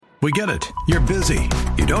We get it. You're busy.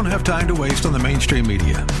 You don't have time to waste on the mainstream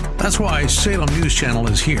media. That's why Salem News Channel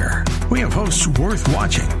is here. We have hosts worth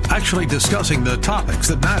watching, actually discussing the topics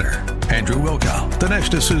that matter. Andrew Wilkow,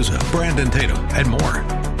 Dinesh D'Souza, Brandon Tatum, and more.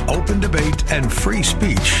 Open debate and free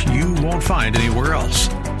speech you won't find anywhere else.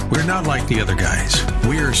 We're not like the other guys.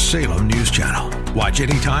 We're Salem News Channel. Watch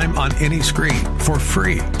anytime on any screen for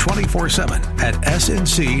free 24/7 at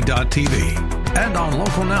snc.tv and on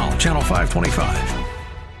Local Now, Channel 525.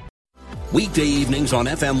 Weekday evenings on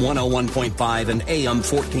FM 101.5 and AM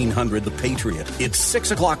 1400 The Patriot. It's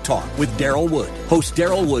 6 o'clock talk with Daryl Wood. Host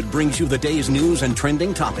Daryl Wood brings you the day's news and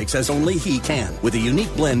trending topics as only he can, with a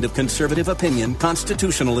unique blend of conservative opinion,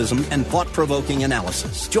 constitutionalism, and thought-provoking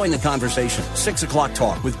analysis. Join the conversation. 6 o'clock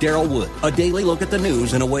talk with Daryl Wood. A daily look at the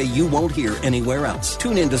news in a way you won't hear anywhere else.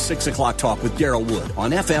 Tune in to 6 o'clock talk with Daryl Wood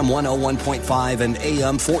on FM 101.5 and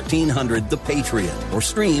AM 1400 The Patriot, or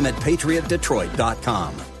stream at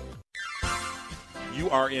patriotdetroit.com. You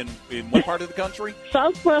are in what part of the country?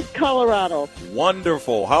 Southwest Colorado.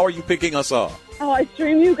 Wonderful. How are you picking us up? Oh, I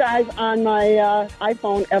stream you guys on my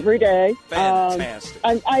iPhone every day. Fantastic.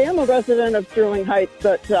 I am a resident of Sterling Heights,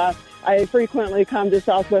 but I frequently come to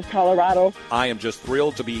Southwest Colorado. I am just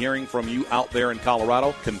thrilled to be hearing from you out there in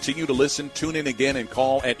Colorado. Continue to listen, tune in again, and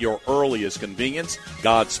call at your earliest convenience.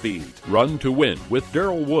 Godspeed. Run to Win with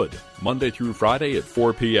Daryl Wood, Monday through Friday at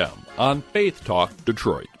 4 p.m. on Faith Talk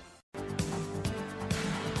Detroit.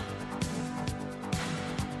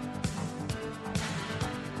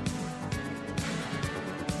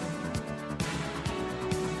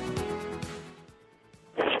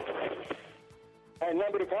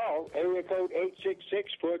 Number to call, area code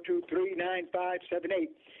 866-423-9578.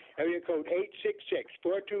 Area code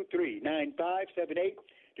 866-423-9578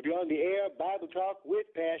 to be on the air, Bible Talk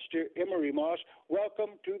with Pastor Emery Moss.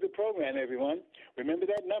 Welcome to the program, everyone. Remember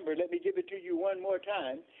that number. Let me give it to you one more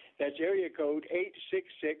time. That's area code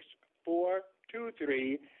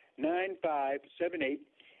 866-423-9578.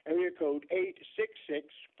 Area code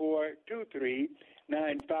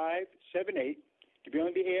 866-423-9578 to be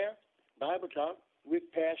on the air, Bible Talk with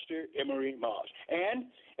Pastor Emery Moss.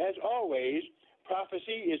 And, as always,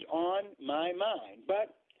 prophecy is on my mind.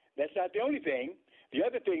 But that's not the only thing. The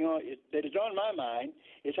other thing that is on my mind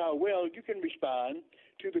is how well you can respond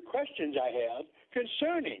to the questions I have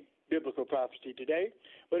concerning biblical prophecy today.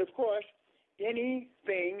 But, of course,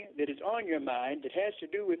 anything that is on your mind that has to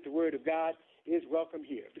do with the Word of God is welcome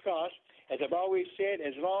here. Because, as I've always said,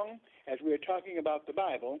 as long as we're talking about the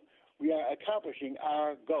Bible, we are accomplishing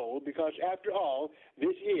our goal because, after all,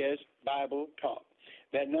 this is Bible Talk.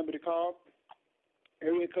 That number to call,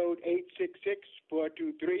 area code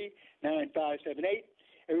 866-423-9578.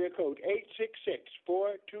 Area code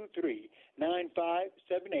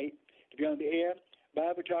 866-423-9578 to be on the air,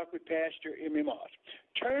 Bible Talk with Pastor Emery Moss.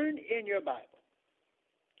 Turn in your Bible.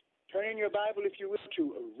 Turn in your Bible, if you will,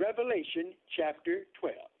 to Revelation chapter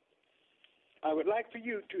 12. I would like for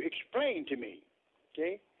you to explain to me,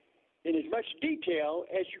 okay, in as much detail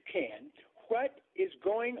as you can, what is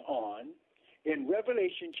going on in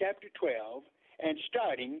Revelation chapter 12 and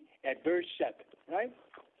starting at verse 7, right?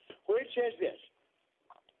 Where it says this,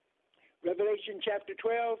 Revelation chapter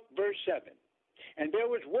 12, verse 7, and there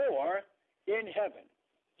was war in heaven.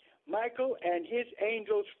 Michael and his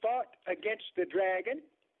angels fought against the dragon,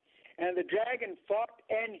 and the dragon fought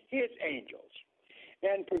and his angels,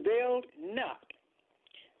 and prevailed not,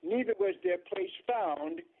 neither was their place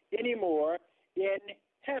found anymore in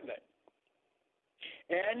heaven.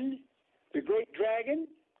 And the great dragon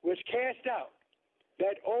was cast out,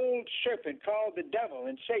 that old serpent called the devil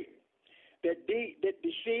and Satan, that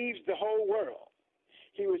deceives the whole world.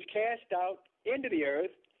 He was cast out into the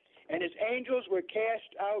earth, and his angels were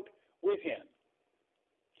cast out with him.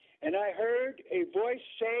 And I heard a voice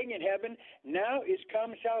saying in heaven, now is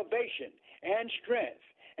come salvation and strength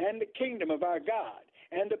and the kingdom of our God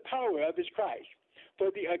and the power of his Christ.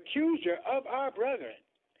 For the accuser of our brethren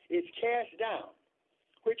is cast down,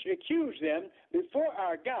 which accused them before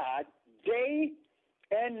our God day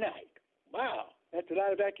and night. Wow, that's a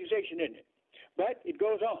lot of accusation, isn't it? But it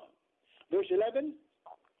goes on. Verse 11,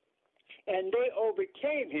 and they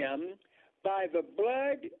overcame him by the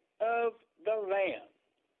blood of the Lamb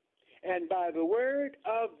and by the word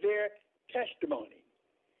of their testimony.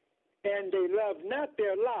 And they loved not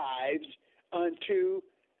their lives unto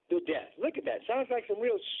the death. Look at that. Sounds like some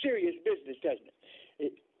real serious business, doesn't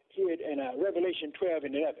it? Here in Revelation 12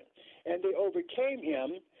 and 11. And they overcame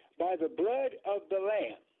him by the blood of the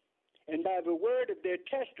Lamb and by the word of their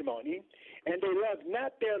testimony, and they loved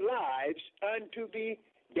not their lives unto the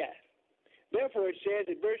death. Therefore it says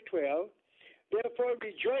in verse 12, therefore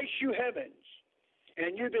rejoice, you heavens,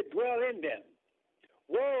 and you that dwell in them.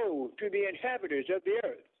 Woe to the inhabitants of the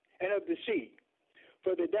earth and of the sea,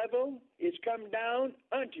 for the devil is come down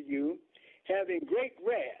unto you, having great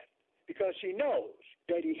wrath, because he knows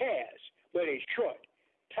that he has but a short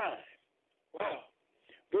time. Wow.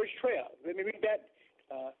 Verse 12. Let me read that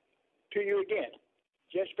to you again.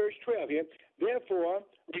 Just verse 12 here. Therefore,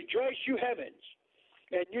 rejoice, you heavens,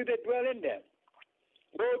 and you that dwell in them.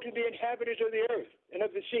 Woe to the inhabitants of the earth and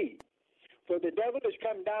of the sea, for the devil is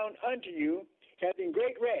come down unto you, having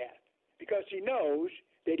great wrath, because he knows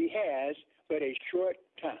that he has but a short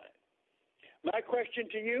time. My question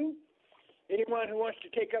to you, anyone who wants to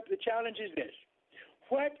take up the challenge, is this.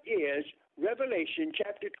 What is Revelation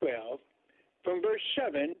chapter 12 from verse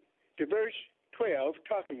 7 to verse 12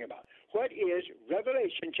 talking about? What is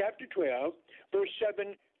Revelation chapter 12, verse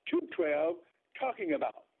 7 to 12 talking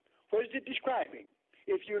about? What is it describing?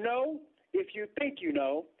 If you know, if you think you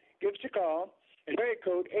know, give us a call at area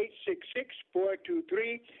code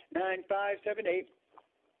 866-423-9578.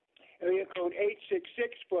 Area code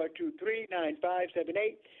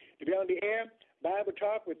 866-423-9578 to be on the air. Bible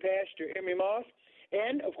Talk with Pastor Emery Moss.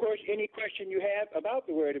 And, of course, any question you have about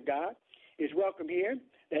the Word of God is welcome here.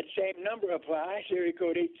 That same number applies, area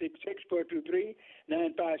code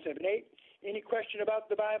 866-423-9578. Any question about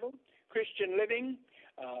the Bible, Christian living,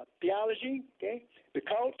 theology, okay, the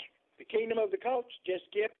cults, the kingdom of the cults,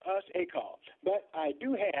 just give us a call. But I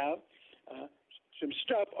do have some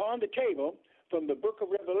stuff on the table from the book of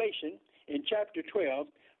Revelation in chapter 12.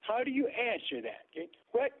 How do you answer that? Okay?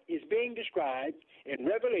 What is being described in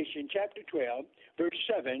Revelation chapter 12, verse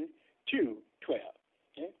 7 to 12?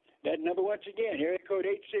 Okay? That number once again, area code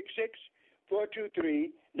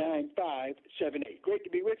 866-423-9578. Great to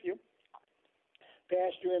be with you.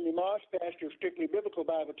 Pastor Emery Moss, pastor of Strictly Biblical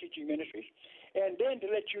Bible Teaching Ministries. And then to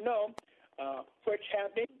let you know what's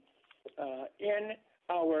happening in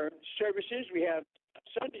our services. We have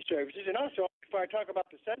Sunday services, and also, before I talk about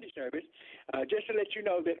the Sunday service, just to let you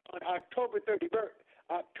know that on October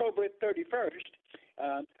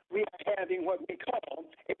 31st, we are having what we call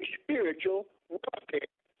a spiritual warfare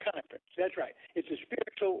conference. That's right. It's a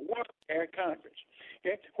spiritual warfare conference,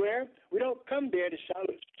 okay, where we don't come there to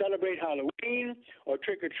celebrate Halloween or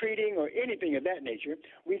trick-or-treating or anything of that nature.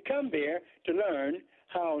 We come there to learn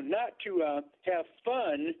how not to have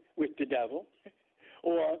fun with the devil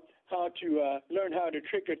or how to learn how to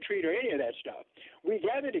trick or treat or any of that stuff. We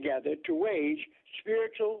gather together to wage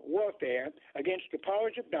spiritual warfare against the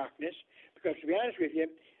powers of darkness, because to be honest with you,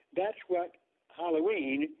 that's what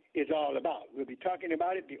Halloween is all about. We'll be talking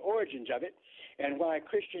about it, the origins of it, and why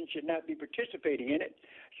Christians should not be participating in it.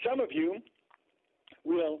 Some of you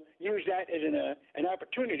will use that as an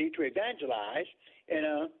opportunity to evangelize,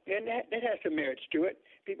 and that has some merits to it.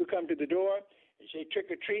 People come to the door, they say trick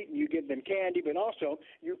or treat, and you give them candy, but also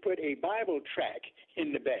you put a Bible tract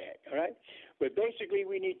in the bag, all right? But basically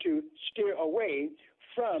we need to steer away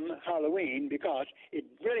from Halloween because it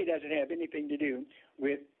really doesn't have anything to do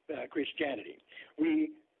with Christianity.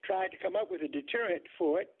 We tried to come up with a deterrent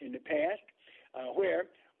for it in the past where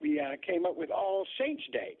we came up with All Saints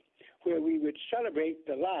Day, where we would celebrate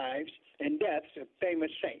the lives and deaths of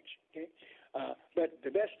famous saints. Okay? But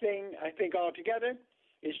the best thing, I think, altogether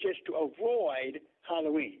is just to avoid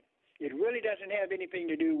Halloween. It really doesn't have anything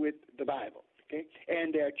to do with the Bible. Okay?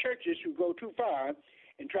 And there are churches who go too far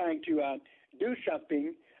in trying to do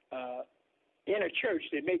something in a church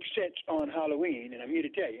that makes sense on Halloween. And I'm here to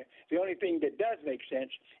tell you, the only thing that does make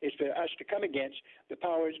sense is for us to come against the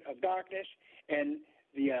powers of darkness and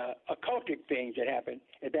the occultic things that happen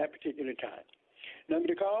at that particular time. Number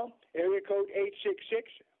to call, area code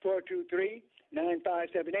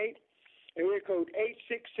 866-423-9578. Area code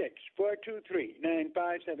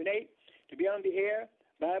 866-423-9578. To be on the air,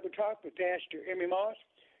 Bible Talk with Pastor Emery Moss.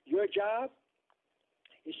 Your job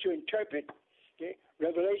is to interpret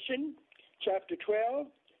Revelation chapter 12,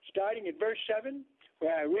 starting at verse 7,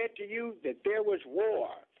 where I read to you that there was war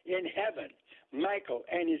in heaven. Michael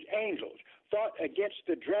and his angels fought against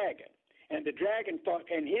the dragon, and the dragon fought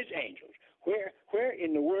and his angels. Where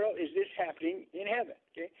in the world is this happening in heaven?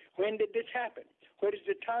 Okay? When did this happen? What is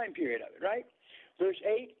the time period of it, right? Verse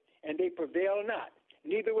 8, and they prevailed not,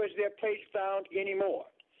 neither was their place found any more.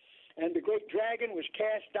 And the great dragon was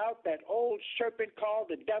cast out, that old serpent called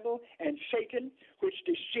the devil and Satan, which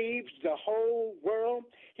deceives the whole world.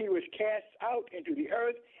 He was cast out into the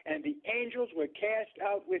earth, and the angels were cast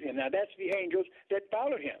out with him. Now, that's the angels that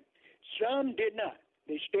followed him. Some did not.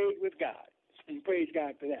 They stayed with God. And praise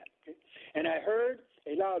God for that. Okay? And I heard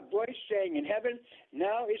a loud voice saying in heaven,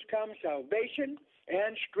 now is come salvation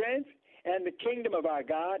and strength and the kingdom of our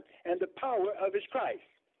God and the power of his Christ.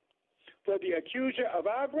 For the accuser of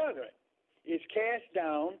our brethren is cast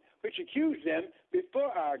down, which accused them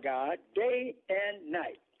before our God day and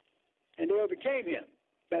night. And they overcame him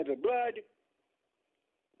by the blood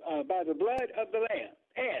of the Lamb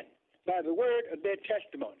and by the word of their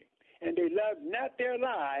testimony. And they loved not their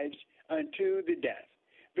lives unto the death.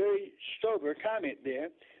 Very sober comment there,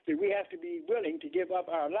 that we have to be willing to give up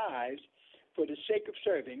our lives for the sake of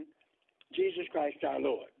serving Jesus Christ our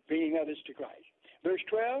Lord, bringing others to Christ. Verse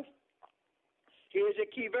 12, here's a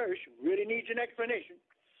key verse, really needs an explanation,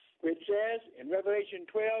 which says in Revelation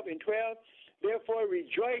 12:12, therefore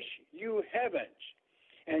rejoice, you heavens,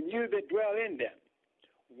 and you that dwell in them.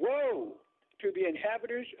 Woe to the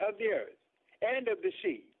inhabitants of the earth and of the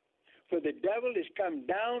sea, for the devil is come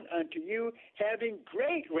down unto you, having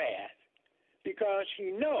great wrath, because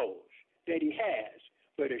he knows that he has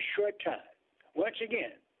but a short time. Once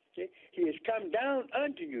again, he has come down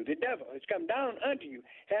unto you, the devil has come down unto you,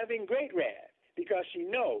 having great wrath, because he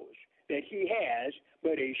knows that he has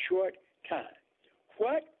but a short time.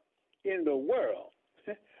 What in the world,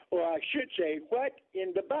 or I should say, what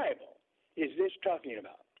in the Bible is this talking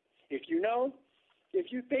about? If you know,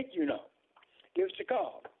 if you think you know, give us a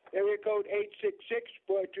call. Area code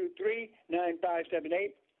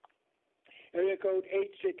 866-423-9578. Area code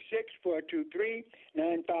 866-423-9578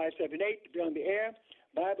 to be on the air.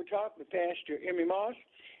 Bible Talk with Pastor Emery Moss.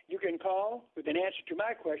 You can call with an answer to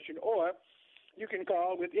my question, or you can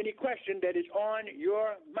call with any question that is on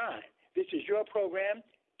your mind. This is your program,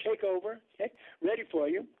 Take Over, ready for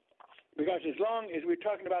you, because as long as we're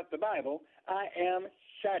talking about the Bible, I am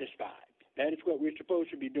satisfied. That is what we're supposed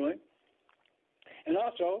to be doing. And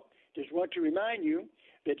also, just want to remind you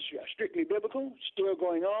that Strictly Biblical still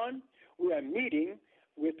going on. We are meeting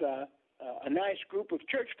with a nice group of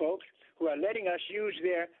church folks who are letting us use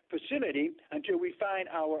their facility until we find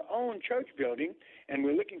our own church building, and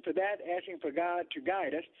we're looking for that, asking for God to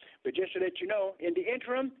guide us. But just to let you know, in the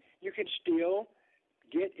interim, you can still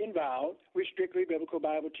get involved with Strictly Biblical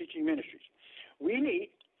Bible Teaching Ministries. We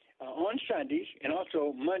meet on Sundays and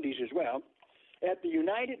also Mondays as well at the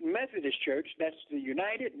United Methodist Church. That's the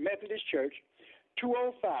United Methodist Church,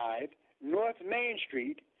 205 North Main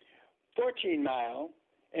Street, 14 Mile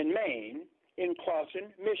in Maine, in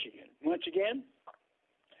Clawson, Michigan. Once again,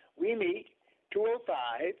 we meet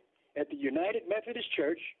 205 at the United Methodist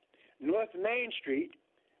Church, North Main Street,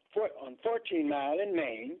 on 14 Mile in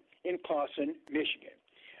Maine, in Clawson, Michigan.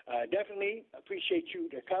 Definitely appreciate you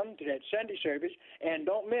to come to that Sunday service, and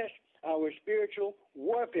don't miss our Spiritual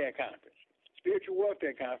Warfare Conference. Spiritual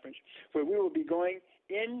Warfare Conference, where we will be going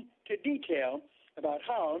into detail about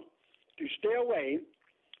how to stay away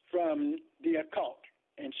from the occult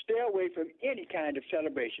and stay away from any kind of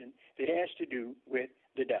celebration that has to do with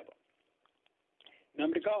the devil.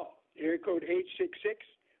 Number to call, area code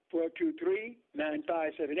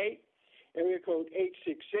 866-423-9578, area code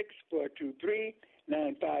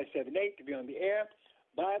 866-423-9578 to be on the air.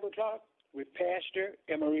 Bible Talk with Pastor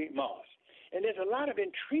Emery Moss. And there's a lot of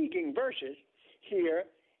intriguing verses here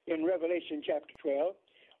in Revelation chapter 12.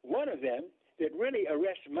 One of them that really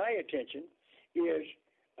arrests my attention is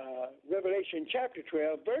Revelation chapter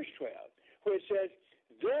 12, verse 12, where it says,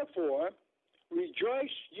 therefore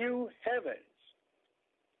rejoice, you heavens,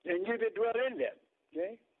 and you that dwell in them.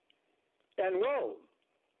 Okay? And woe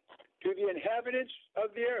to the inhabitants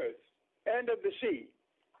of the earth and of the sea,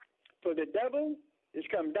 for the devil is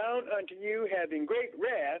come down unto you, having great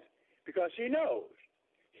wrath, because he knoweth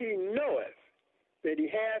that he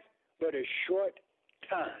hath but a short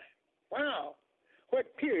time. Wow.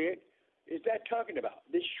 What period is that talking about,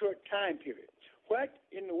 this short time period? What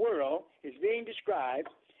in the world is being described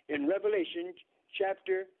in Revelation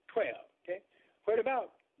chapter 12? Okay? What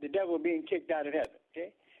about the devil being kicked out of heaven?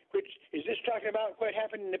 Okay? Which is this talking about what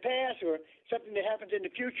happened in the past or something that happens in the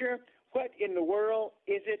future? What in the world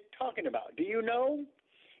is it talking about? Do you know?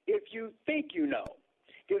 If you think you know,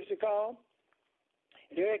 give us a call.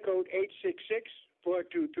 Area code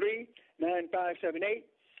 866-423-9578.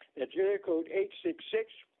 That's area code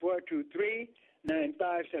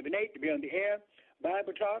 866-423-9578 to be on the air.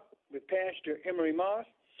 Bible Talk with Pastor Emery Moss.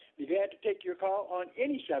 Be glad to take your call on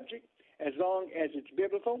any subject as long as it's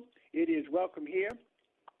biblical. It is welcome here.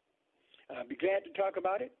 Be glad to talk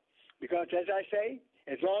about it because, as I say,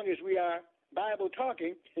 as long as we are Bible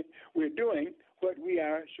talking, we're doing what we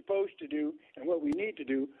are supposed to do and what we need to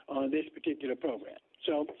do on this particular program.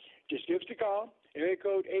 So just give us a call. Area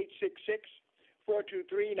code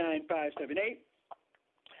 866-423-9578.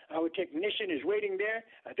 Our technician is waiting there.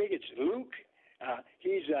 I think it's Luke.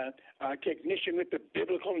 He's our technician with the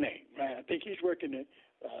biblical name, right? I think he's working,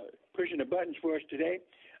 pushing the buttons for us today.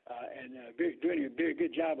 doing a very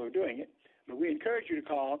good job of doing it. But we encourage you to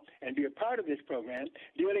call and be a part of this program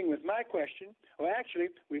dealing with my question, or actually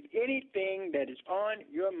with anything that is on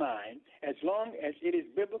your mind. As long as it is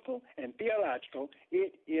biblical and theological,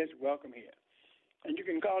 it is welcome here. And you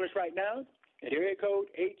can call us right now at area code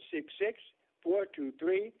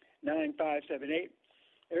 866-423-9578,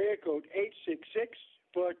 area code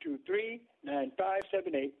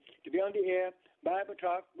 866-423-9578 to be on the air, Bible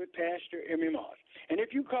Talk with Pastor Emery Moss. And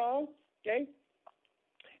if you call, okay,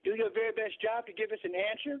 do your very best job to give us an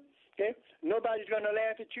answer, okay? Nobody's going to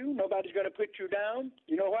laugh at you. Nobody's going to put you down.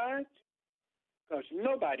 You know why? Because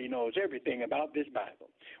nobody knows everything about this Bible.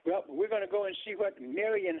 Well, we're going to go and see what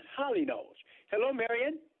Marion Holly knows. Hello,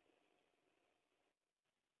 Marion.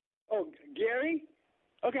 Oh, Gary?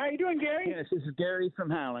 Okay, how you doing, Gary? Yes, this is Gary from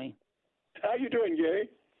Holly. How you doing, Gary?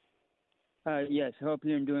 Yes, hope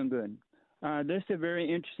you're doing good. This is a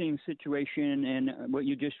very interesting situation in what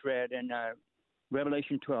you just read in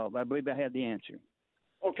Revelation 12. I believe I have the answer.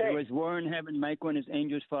 Okay. There was war in heaven. Michael and his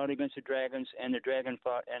angels fought against the dragons, and the dragon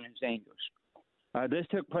fought and his angels. This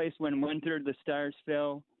took place when 1/3 of the stars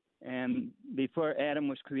fell, and before Adam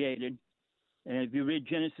was created. And if you read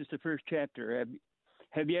Genesis, the first chapter,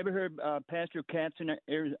 have you ever heard Pastor Katz in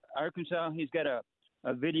Arkansas? He's got a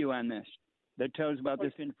video on this that tells about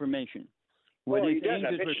this information. Where these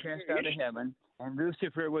angels were cast out of heaven, and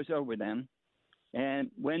Lucifer was over them.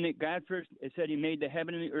 And when God first, it said he made the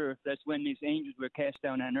heaven and the earth, that's when these angels were cast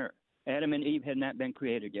down on earth. Adam and Eve had not been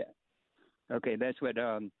created yet. Okay, that's what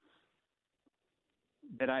that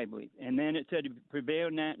I believe. And then it said,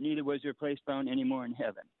 prevailed not, neither was their place found anymore in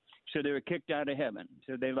heaven. So they were kicked out of heaven.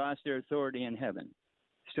 So they lost their authority in heaven.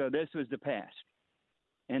 So this was the past.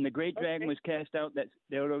 And the great dragon was cast out, that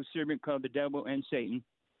old serpent called the devil and Satan,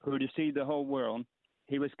 who deceived the whole world.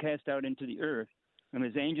 He was cast out into the earth, and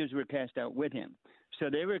his angels were cast out with him. So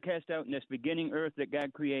they were cast out in this beginning earth that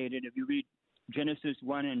God created. If you read Genesis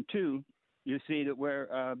 1 and 2, you see that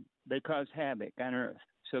where they caused havoc on earth.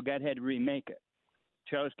 So God had to remake it.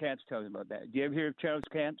 Charles Capps tells about that. Do you ever hear of Charles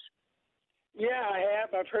Capps? Yeah, I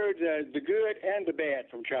have. I've heard the good and the bad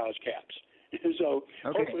from Charles Capps. So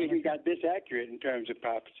hopefully we got this accurate in terms of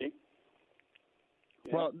prophecy.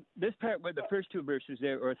 Yeah. Well, this part where the first two verses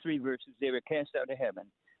there, or three verses, they were cast out of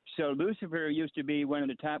heaven. So Lucifer used to be one of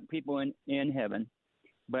the top people in heaven,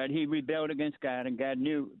 but he rebelled against God, and God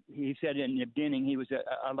knew, he said in the beginning he was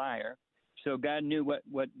a liar. So God knew what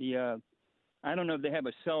the, I don't know if they have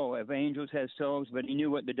a soul, if angels have souls, but he knew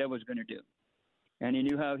what the devil was going to do. And he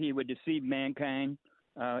knew how he would deceive mankind,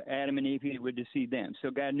 Adam and Eve, he would deceive them. So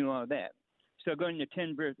God knew all that. So going to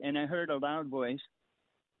 10 verse, and I heard a loud voice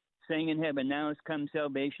saying in heaven, now has come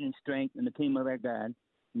salvation and strength in the kingdom of our God,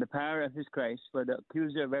 and the power of his Christ, for the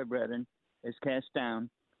accuser of our brethren is cast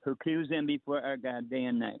down, who accuse them before our God day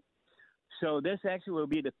and night. So this actually will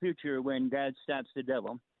be the future when God stops the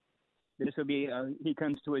devil. This will be, he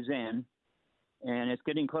comes to his end, and it's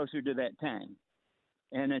getting closer to that time.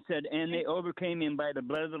 And it said, and they overcame him by the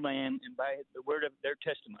blood of the Lamb and by the word of their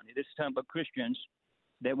testimony. This is talking about Christians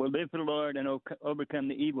that will live for the Lord and overcome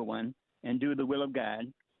the evil one and do the will of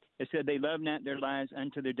God. It said they love not their lives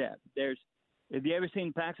unto their death. Have you ever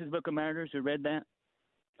seen Fox's Book of Martyrs or read that?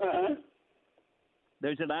 Uh-huh.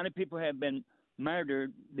 There's a lot of people have been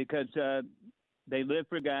martyred because they lived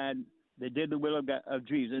for God, they did the will of God, of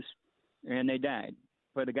Jesus, and they died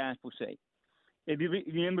for the gospel's sake. If you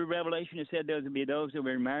remember Revelation, it said there would be those that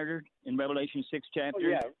were martyred in Revelation 6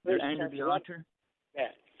 chapter that under the altar.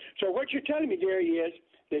 Yeah. So what you're telling me, Gary, is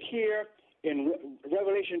that here in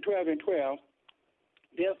Revelation 12 and 12,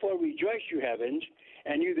 therefore rejoice, you heavens,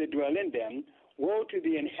 and you that dwell in them. Woe to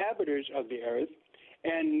the inhabitants of the earth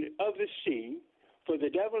and of the sea, for the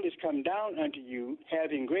devil is come down unto you,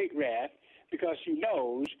 having great wrath, because he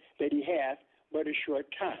knows that he hath but a short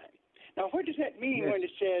time. Now, what does that mean when it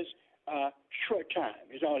says short time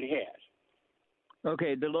is all he has?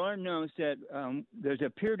 Okay, the Lord knows that there's a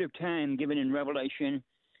period of time given in Revelation,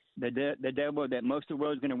 the devil, that most of the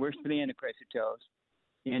world is going to worship the Antichrist, it tells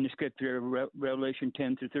in the scripture, Revelation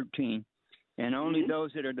 10 through 13. And only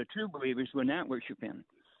those that are the true believers will not worship him.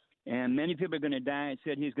 And many people are going to die. It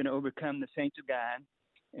said he's going to overcome the saints of God.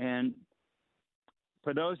 And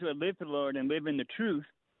for those who have lived for the Lord and live in the truth,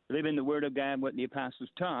 live in the word of God, what the apostles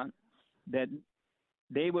taught, that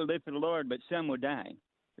they will live for the Lord, but some will die.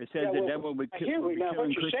 It says the devil would kill. Now,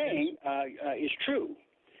 what you're saying is true.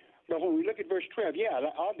 But when we look at verse 12,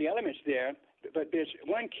 all the elements there, but there's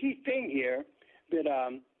one key thing here that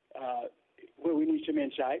where we need some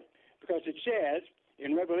insight, because it says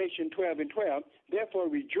in Revelation 12 and 12, therefore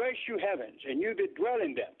rejoice, you heavens, and you that dwell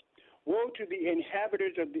in them. Woe to the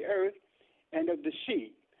inhabitants of the earth and of the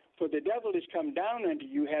sea, For the devil is come down unto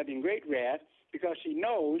you having great wrath, because he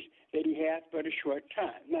knows that he hath but a short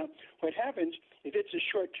time. Now, what happens, if it's a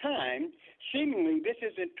short time, seemingly this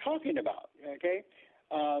isn't talking about, okay,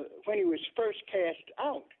 when he was first cast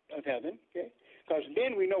out of heaven, okay? Because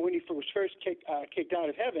then we know when he was first kicked out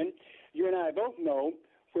of heaven, you and I both know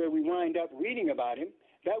where we wind up reading about him.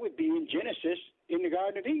 That would be in Genesis in the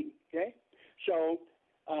Garden of Eden, okay? So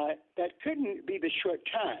that couldn't be the short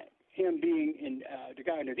time, him being in the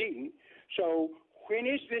Garden of Eden. So when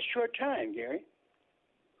is this short time, Gary?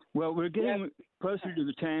 Well, we're getting closer to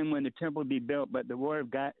the time when the temple will be built, but the war of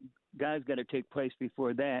God's got to take place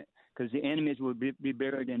before that, because the enemies will be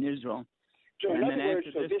buried in Israel. So in other words,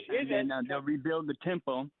 so this isn't... they'll rebuild the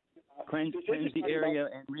temple, cleanse the area,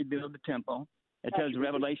 and rebuild the temple. It tells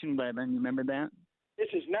Revelation 11. You remember that?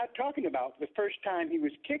 This is not talking about the first time he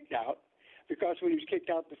was kicked out, because when he was kicked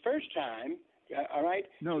out the first time, all right?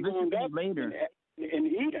 No, this is later. In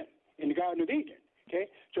Eden, in the Garden of Eden. Okay,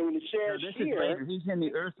 so when it says this is later. He's in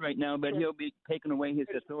the earth right now, but he'll be taking away his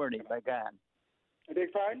authority by God. I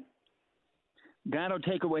beg pardon? God will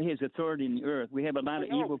take away his authority in the earth. We have a lot of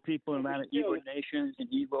evil people, a lot of evil nations, and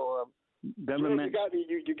evil governments.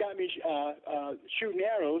 You got me shooting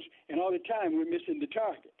arrows, and all the time we're missing the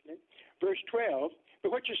target. Okay? Verse 12.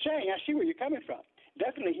 But what you're saying, I see where you're coming from.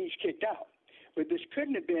 Definitely, he's kicked out. But this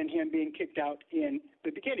couldn't have been him being kicked out in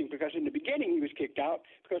the beginning, because in the beginning he was kicked out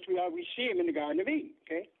because we see him in the Garden of Eden,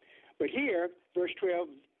 okay? But here, verse 12,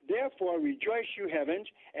 therefore rejoice, you heavens,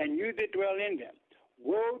 and you that dwell in them.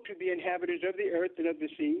 Woe to the inhabitants of the earth and of the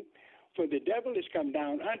sea, for the devil is come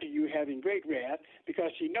down unto you having great wrath,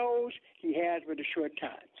 because he knows he has but a short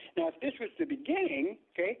time. Now, if this was the beginning,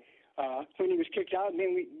 okay, when he was kicked out and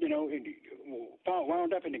then we,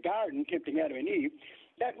 wound up in the garden tempting Adam and Eve,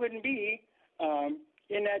 that wouldn't be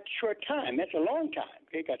in that short time. That's a long time,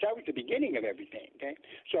 okay, because that was the beginning of everything, okay?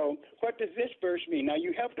 So what does this verse mean? Now,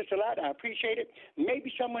 you helped us a lot. I appreciate it.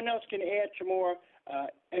 Maybe someone else can add some more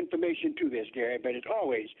information to this, Gary, but as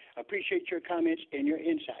always, appreciate your comments and your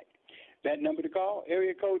insight. That number to call,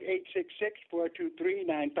 area code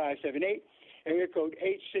 866-423-9578, area code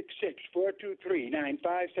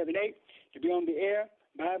 866-423-9578, to be on the air,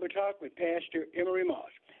 Bible Talk with Pastor Emery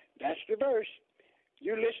Moss. That's the verse.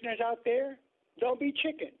 You listeners out there, don't be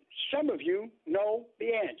chicken. Some of you know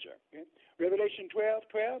the answer. Okay? Revelation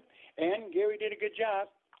 12:12, and Gary did a good job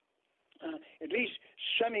at least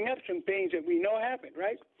summing up some things that we know happened,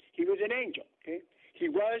 right? He was an angel, okay? He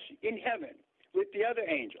was in heaven with the other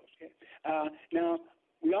angels, okay? Now,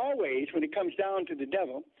 we always, when it comes down to the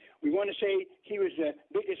devil, we want to say he was the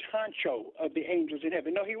biggest honcho of the angels in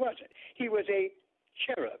heaven. No, he wasn't. He was a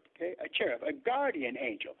cherub, okay? A cherub, a guardian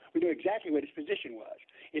angel. We know exactly what his position was.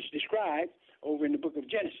 It's described over in the book of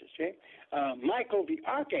Genesis, okay? Michael the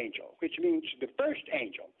archangel, which means the first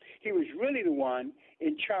angel, he was really the one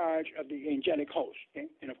in charge of the angelic host, okay?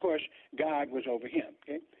 And, of course, God was over him,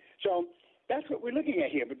 okay? So that's what we're looking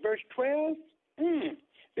at here. But verse 12,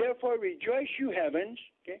 therefore rejoice, you heavens,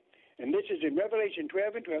 okay? And this is in Revelation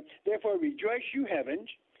 12:12. Therefore rejoice, you heavens,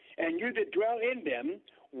 and you that dwell in them.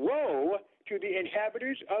 Woe to the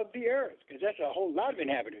inhabitants of the earth, because that's a whole lot of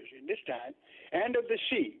inhabitants in this time, and of the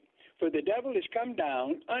sea. For the devil is come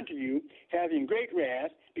down unto you, having great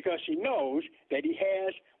wrath, because he knows that he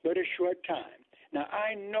has but a short time. Now,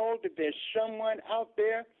 I know that there's someone out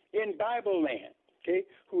there in Bible land, okay,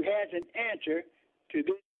 who has an answer to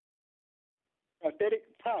this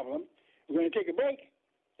prophetic problem. We're going to take a break,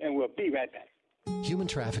 and we'll be right back. Human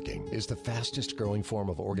trafficking is the fastest growing form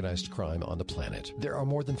of organized crime on the planet. There are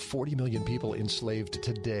more than 40 million people enslaved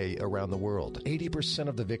today around the world. 80%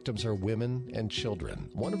 of the victims are women and children.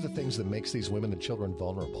 One of the things that makes these women and children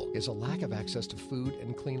vulnerable is a lack of access to food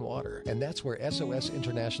and clean water. And that's where SOS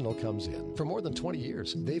International comes in. For more than 20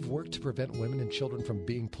 years, they've worked to prevent women and children from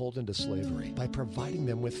being pulled into slavery by providing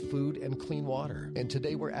them with food and clean water. And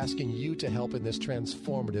today we're asking you to help in this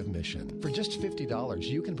transformative mission. For just $50,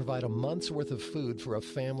 you can provide a month's worth of food for a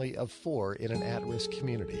family of 4 in an at-risk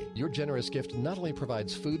community. Your generous gift not only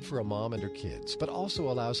provides food for a mom and her kids, but also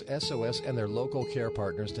allows SOS and their local care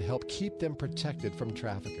partners to help keep them protected from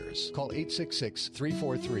traffickers. Call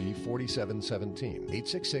 866-343-4717.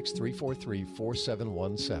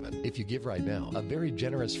 866-343-4717. If you give right now, a very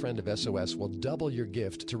generous friend of SOS will double your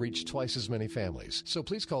gift to reach twice as many families. So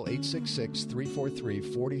please call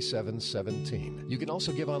 866-343-4717. You can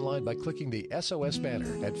also give online by clicking the SOS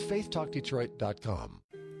banner at faithtalkdetroit.com.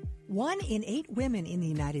 1 in 8 women in the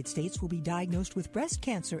United States will be diagnosed with breast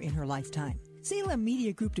cancer in her lifetime. Salem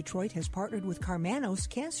Media Group Detroit has partnered with Karmanos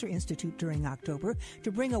Cancer Institute during October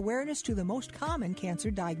to bring awareness to the most common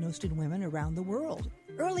cancer diagnosed in women around the world.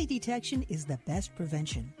 Early detection is the best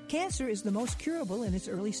prevention. Cancer is the most curable in its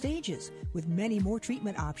early stages, with many more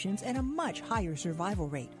treatment options and a much higher survival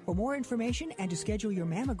rate. For more information and to schedule your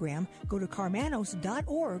mammogram, go to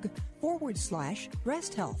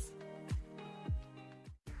carmanos.org/breast health.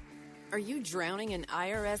 Are you drowning in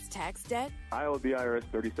IRS tax debt? I owe the IRS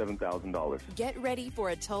 $37,000. Get ready for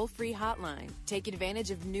a toll-free hotline. Take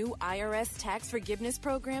advantage of new IRS tax forgiveness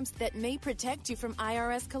programs that may protect you from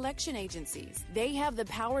IRS collection agencies. They have the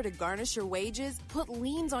power to garnish your wages, put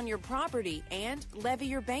liens on your property, and levy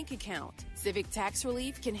your bank account. Civic Tax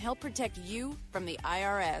Relief can help protect you from the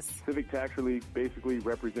IRS. Civic Tax Relief basically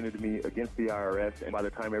represented me against the IRS, and by the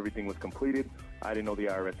time everything was completed, I didn't owe the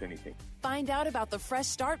IRS anything. Find out about the Fresh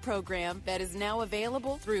Start program that is now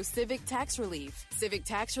available through Civic Tax Relief. Civic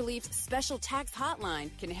Tax Relief's special tax hotline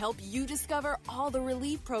can help you discover all the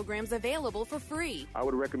relief programs available for free. I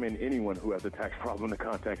would recommend anyone who has a tax problem to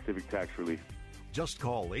contact Civic Tax Relief. Just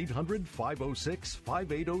call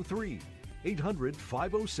 800-506-5803.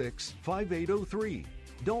 800-506-5803.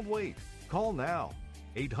 Don't wait. Call now.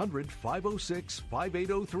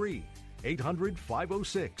 800-506-5803.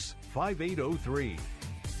 800-506-5803.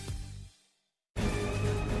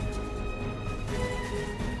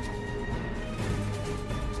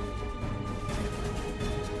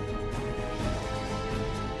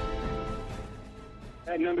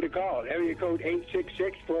 That number to call, area code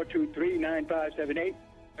 866-423-9578.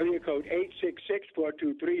 Area code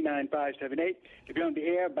 866-423-9578 to be on the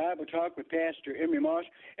air, Bible Talk with Pastor Emery Moss.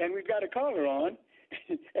 And we've got a caller on,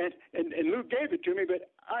 and Luke gave it to me,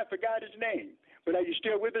 but I forgot his name. But are you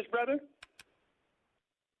still with us, brother?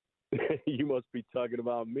 You must be talking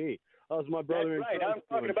about me. How's my brother? That's right, I'm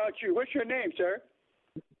talking about you. What's your name, sir?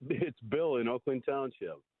 It's Bill in Oakland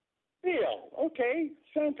Township. Bill, okay.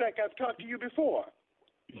 Sounds like I've talked to you before.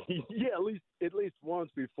 Yeah, at least once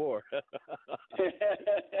before.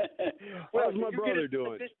 Well, how's my brother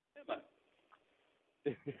doing?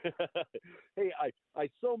 Hey, I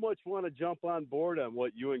so much want to jump on board on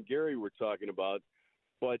what you and Gary were talking about,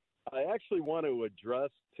 but I actually want to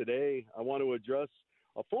address today. I want to address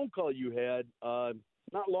a phone call you had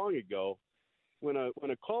not long ago when a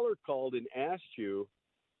caller called and asked you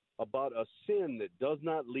about a sin that does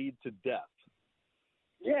not lead to death.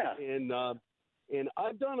 Yeah. And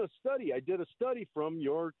I've done a study. I did a study from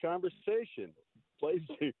your conversation.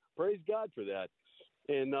 Praise God for that.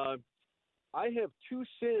 And I have two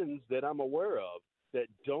sins that I'm aware of that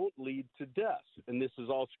don't lead to death, and this is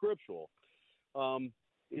all scriptural.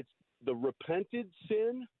 It's the repented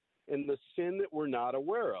sin and the sin that we're not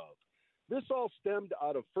aware of. This all stemmed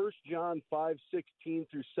out of 1 John 5:16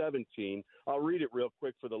 through 17. I'll read it real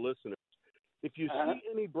quick for the listeners. If you see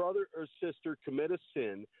any brother or sister commit a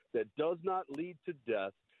sin that does not lead to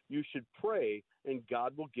death, you should pray, and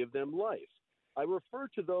God will give them life. I refer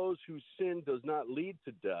to those whose sin does not lead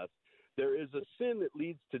to death. There is a sin that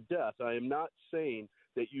leads to death. I am not saying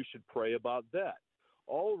that you should pray about that.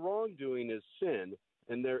 All wrongdoing is sin,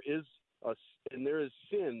 and there is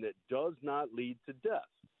sin that does not lead to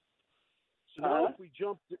death. So now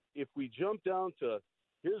if we jump down to,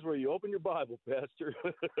 here's where you open your Bible, Pastor.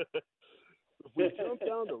 If we jump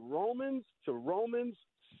down to Romans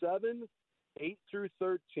 7, 8 through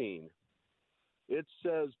 13, it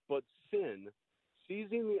says, but sin,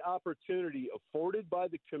 seizing the opportunity afforded by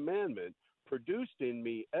the commandment, produced in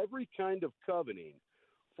me every kind of coveting.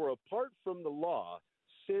 For apart from the law,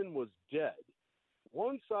 sin was dead.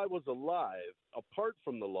 Once I was alive, apart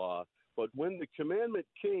from the law, but when the commandment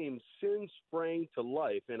came, sin sprang to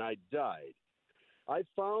life, and I died. I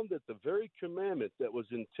found that the very commandment that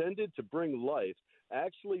was intended to bring life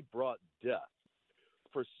actually brought death.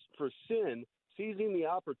 For sin, seizing the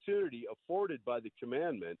opportunity afforded by the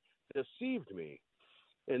commandment, deceived me,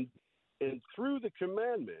 and through the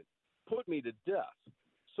commandment put me to death.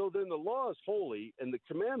 So then the law is holy, and the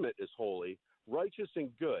commandment is holy, righteous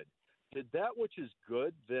and good. Did that which is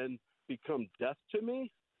good then become death to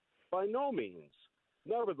me? By no means.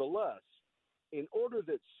 Nevertheless, in order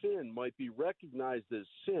that sin might be recognized as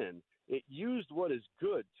sin, it used what is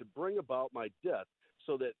good to bring about my death,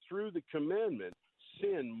 so that through the commandment,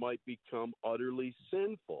 sin might become utterly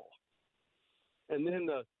sinful. And then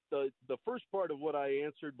the first part of what I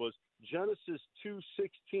answered was Genesis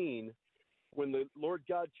 2:16, when the Lord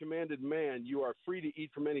God commanded man, you are free to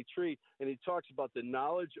eat from any tree, and he talks about the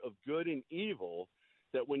knowledge of good and evil,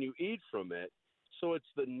 that when you eat from it, so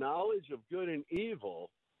it's the knowledge of good and evil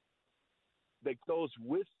that goes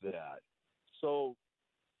with that. So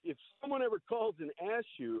if someone ever calls and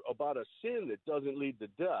asks you about a sin that doesn't lead to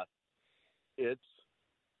death, it's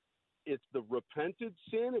the repented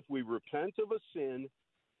sin. If we repent of a sin,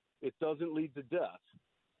 it doesn't lead to death.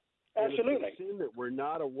 Absolutely. Sin that we're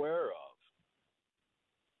not aware of.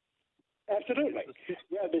 Absolutely.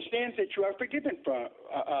 Yeah, the sins that you are forgiven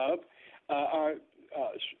of are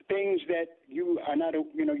things that you are not,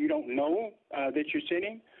 you don't know that you're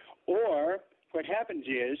sinning, or what happens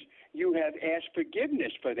is you have asked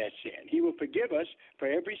forgiveness for that sin. He will forgive us for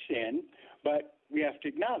every sin, but we have to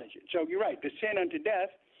acknowledge it. So you're right, the sin unto death.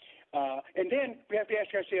 And then we have to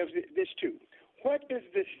ask ourselves this too. What does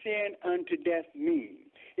the sin unto death mean?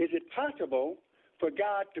 Is it possible for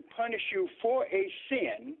God to punish you for a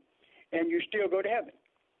sin and you still go to heaven?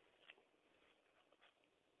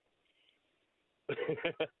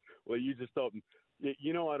 Well, you just told me.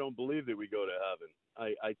 I don't believe that we go to heaven.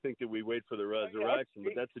 I think that we wait for the resurrection,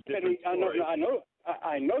 but that's a different story.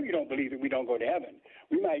 I know you don't believe that we don't go to heaven.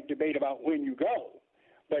 We might debate about when you go,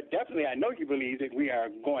 but definitely I know you believe that we are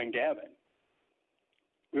going to heaven.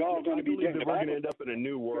 We're all going to be dead. We're going to end up in a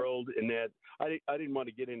new world, and that I didn't want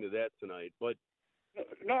to get into that tonight, but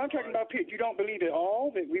no, I'm talking about Pete. You don't believe at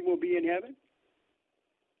all that we will be in heaven?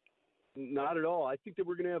 Not at all. I think that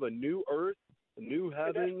we're going to have a new earth, a new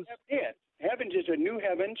heavens. Yeah, heavens is a new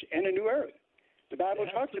heavens and a new earth. The Bible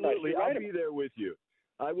talks about it. I'll be there with you.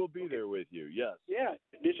 I will be there with you. Yes. Yeah,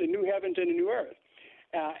 there's a new heavens and a new earth,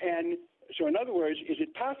 and so in other words, is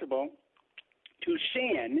it possible to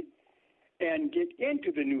sin and get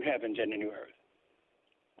into the new heavens and the new earth?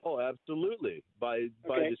 Oh, absolutely. By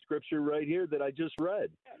the scripture right here that I just read.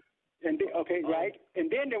 And right. And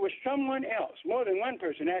then there was someone else, more than one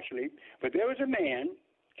person actually, but there was a man,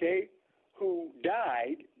 who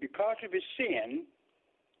died because of his sin,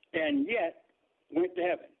 and yet went to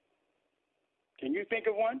heaven. Can you think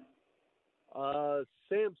of one?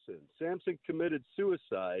 Samson. Samson committed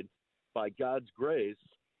suicide by God's grace.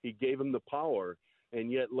 He gave him the power,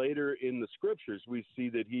 and yet later in the scriptures we see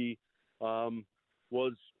that he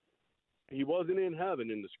wasn't in heaven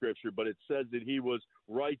in the scripture, but it says that he was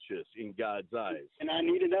righteous in God's eyes. And I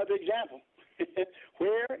need another example.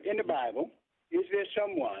 Where in the Bible is there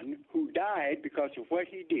someone who died because of what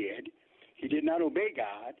he did? He did not obey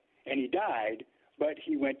God, and he died, but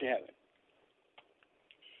he went to heaven.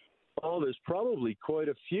 Oh, there's probably quite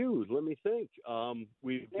a few. Let me think.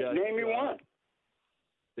 We've got name me one.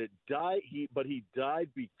 That died, but he died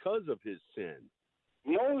because of his sin.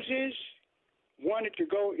 Moses wanted to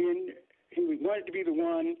go in. He wanted to be the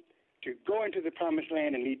one to go into the promised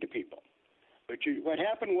land and lead the people. But what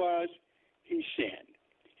happened was he sinned.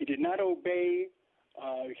 He did not obey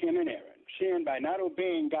him and Aaron. Sinned by not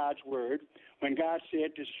obeying God's word when God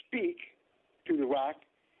said to speak to the rock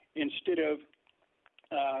instead of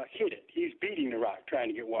hit it. He's beating the rock, trying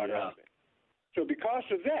to get water out of it. So because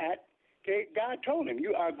of that, God told him,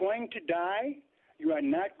 you are going to die. You are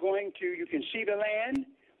not going to, you can see the land,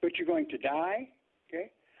 but you're going to die.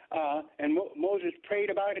 And Moses prayed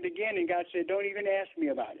about it again, and God said, don't even ask me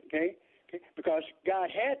about it, because God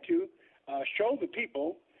had to show the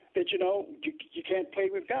people that, you can't play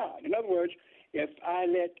with God. In other words,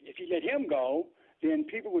 if he let him go, then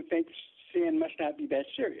people would think sin must not be that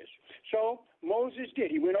serious. So Moses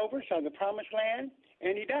did. He went over, saw the promised land,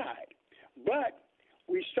 and he died. But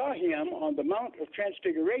we saw him on the Mount of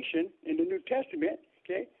Transfiguration in the New Testament,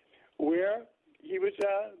 where he was.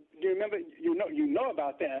 Do you remember? You know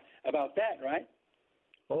about that, right?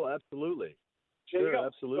 Oh, absolutely. There sure,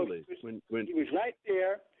 absolutely. So he was right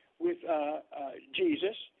there with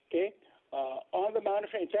Jesus, on the Mount of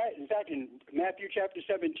Transfiguration. In fact, in Matthew chapter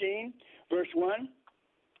 17, verse 1,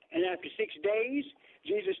 and after 6 days,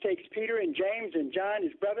 Jesus takes Peter and James and John,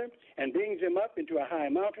 his brother, and brings them up into a high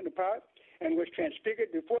mountain apart, and was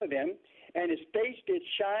transfigured before them, and his face did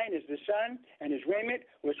shine as the sun, and his raiment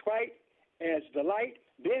was white as the light.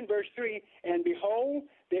 Then verse 3, and behold,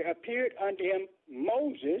 there appeared unto him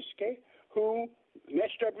Moses, who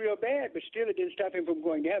messed up real bad, but still it didn't stop him from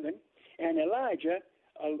going to heaven, and Elijah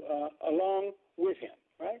along with him,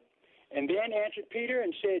 right? And then answered Peter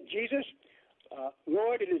and said, Jesus,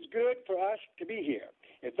 Lord, it is good for us to be here.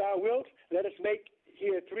 If thou wilt, let us make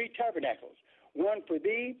here 3 tabernacles, one for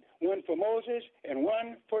thee, one for Moses, and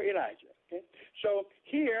one for Elijah. So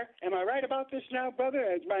here, am I right about this now,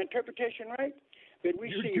 brother? Is my interpretation right? That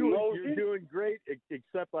we see Moses. You're doing great,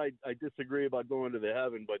 except I disagree about going to the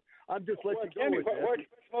heaven, but I'm just letting you go with that. What's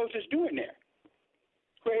Moses doing there?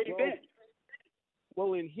 Where had he been?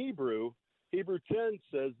 Well, in Hebrew 10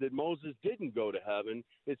 says that Moses didn't go to heaven.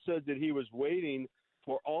 It says that he was waiting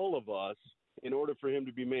for all of us in order for him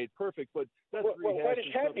to be made perfect. But that's what is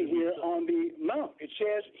happening here on the mount? It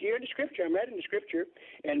says here in the scripture, I'm reading the scripture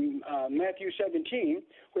in Matthew 17,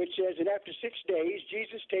 which says that after 6 days,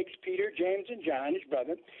 Jesus takes Peter, James, and John, his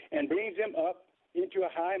brother, and brings them up into a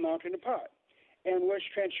high mountain apart. and was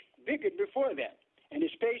transfigured before them. And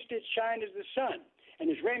his face did shine as the sun, and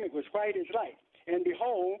his raiment was white as light. And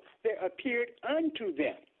behold, there appeared unto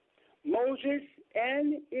them Moses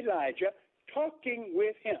and Elijah talking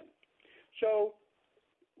with him. So,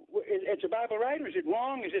 as a Bible writer, is it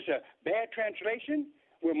wrong? Is this a bad translation?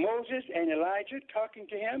 Were Moses and Elijah talking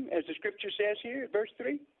to him, as the scripture says here, verse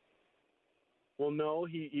 3? Well, no,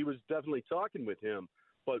 he was definitely talking with him,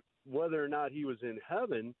 but whether or not he was in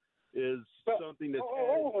heaven is something that's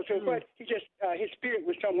but he just his spirit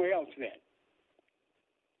was somewhere else then,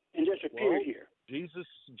 and just appeared here.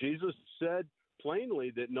 Jesus said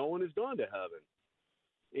plainly that no one has gone to heaven.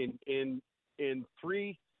 In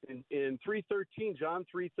 3:13, John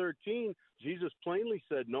 3:13, Jesus plainly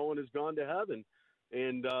said no one has gone to heaven,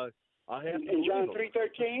 and I have in John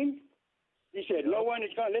 3:13, he said no one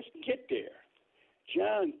has gone. Let's get there.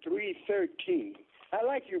 John 3:13. I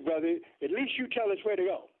like you, brother. At least you tell us where to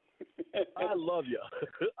go. I love you.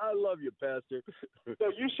 I love you, Pastor.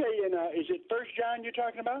 So you say is it 1 John you're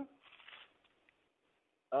talking about?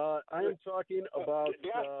 I am talking about.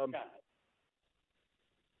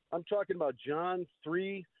 I'm talking about John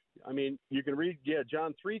 3. I mean, you can read. Yeah,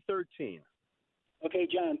 John 3:13. Okay,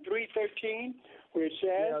 John 3:13, where it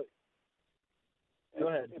says. Go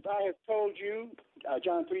ahead. If I have told you,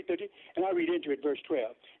 John 3:13, and I'll read into it, verse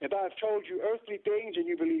 12. If I have told you earthly things and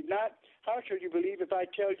you believe not, how shall you believe if I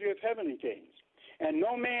tell you of heavenly things? And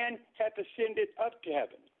no man hath ascended up to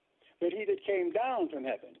heaven, but he that came down from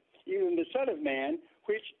heaven, even the Son of Man,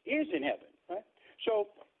 which is in heaven. Right? So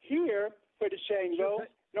here, what it's saying,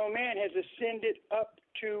 no man has ascended up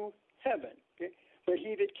to heaven, okay? But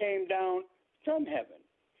he that came down from heaven,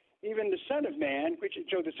 even the Son of Man,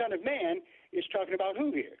 so the Son of Man is talking about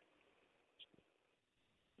who here?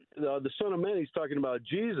 The Son of Man, he's talking about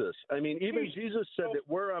Jesus. I mean, even Jesus said that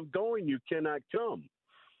where I'm going, you cannot come.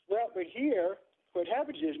 Well, but here, what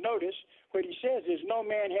happens is, notice, what he says is, no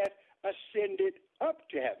man hath ascended up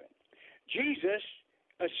to heaven. Jesus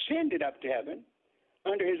ascended up to heaven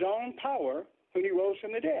under his own power when he rose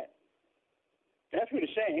from the dead. That's what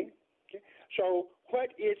it's saying. Okay? So what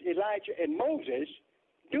is Elijah and Moses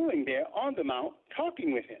doing there on the mount,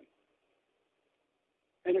 talking with him?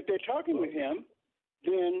 And if they're talking with him,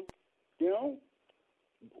 then,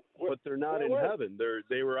 but they're not in heaven.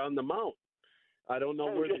 They were on the mount. I don't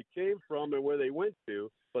know where they came from and where they went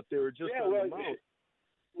to, but they were just on the mount.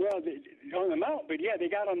 Well, on the mount, but yeah, they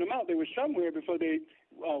got on the mount. They were somewhere before they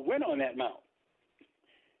went on that mount.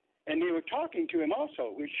 And they were talking to him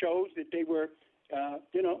also, which shows that they were,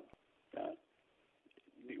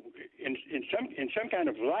 in some kind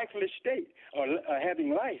of lifeless state, or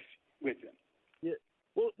having life with them. Yeah.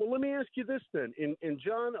 Well, let me ask you this then. In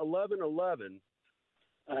John 11:11,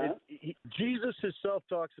 Jesus himself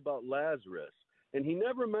talks about Lazarus, and he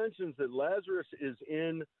never mentions that Lazarus is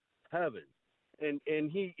in heaven.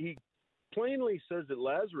 And he plainly says that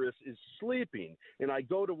Lazarus is sleeping, and I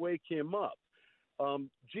go to wake him up.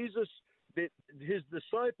 Jesus, his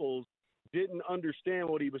disciples didn't understand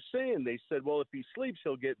what he was saying. They said, well, if he sleeps,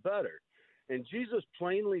 he'll get better. And Jesus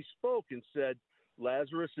plainly spoke and said,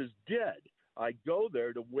 Lazarus is dead. I go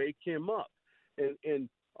there to wake him up. And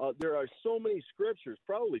there are so many scriptures,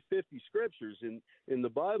 probably 50 scriptures in the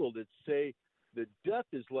Bible that say that death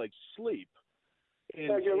is like sleep.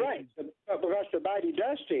 So you're right, because the body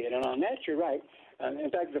does see it, and on that you're right. In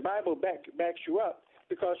fact, the Bible backs you up,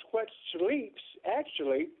 because what sleeps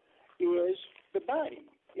actually is the body.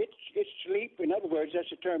 It's sleep. In other words, that's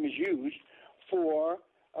the term is used for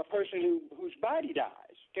a person whose body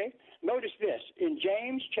dies. Okay. Notice this in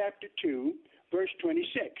James chapter 2, verse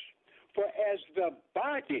 26. For as the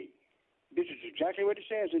body, this is exactly what it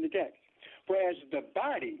says in the text. For as the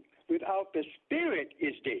body without the spirit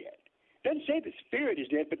is dead. It doesn't say the spirit is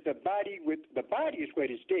dead, but the body is what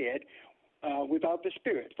is dead. Without the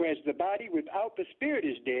spirit. For as the body without the spirit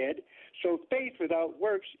is dead, so faith without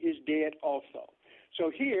works is dead also. So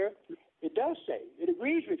here, it does say, it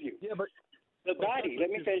agrees with you. Yeah, but the body, let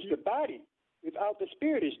me finish, the body without the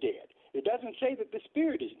spirit is dead. It doesn't say that the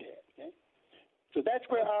spirit is dead. Okay? So that's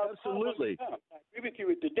where our absolutely. problem comes. I agree with you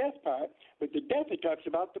with the death part, but the death, it talks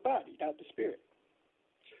about the body, not the spirit.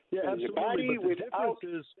 Yeah, and absolutely. The body but the without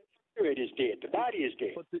the spirit is dead. The body is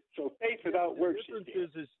dead. So faith without works is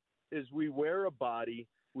dead. Is we wear a body,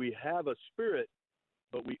 we have a spirit,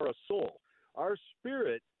 but we are a soul. Our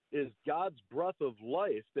spirit is God's breath of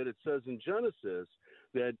life that it says in Genesis,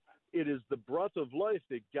 that it is the breath of life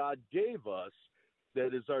that God gave us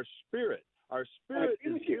that is our spirit. Our spirit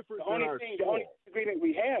is different than our soul. The only agreement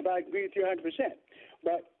we have, I agree with you 100%.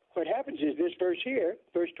 But what happens is this verse here,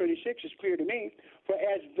 verse 26 is clear to me, for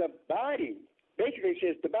as the body, basically it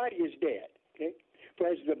says the body is dead. Okay? For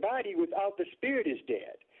as the body without the spirit is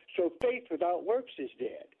dead, so faith without works is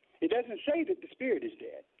dead. It doesn't say that the spirit is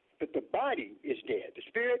dead, but the body is dead. The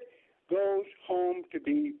spirit goes home to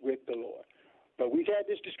be with the Lord. But we've had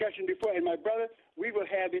this discussion before, and my brother, we will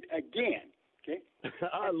have it again. Okay?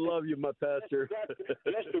 I love you, my pastor.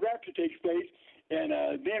 Unless the rapture takes place, and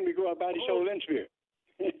then we go our body, soul, and spirit.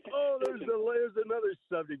 There's another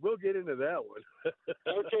subject. We'll get into that one.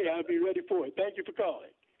 Okay, I'll be ready for it. Thank you for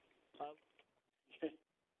calling.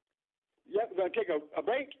 Yep, we're going to take a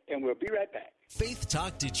break, and we'll be right back. Faith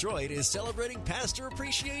Talk Detroit is celebrating Pastor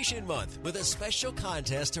Appreciation Month with a special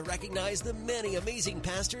contest to recognize the many amazing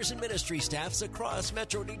pastors and ministry staffs across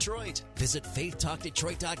Metro Detroit. Visit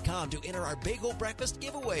faithtalkdetroit.com to enter our bagel breakfast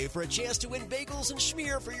giveaway for a chance to win bagels and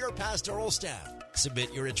schmear for your pastoral staff.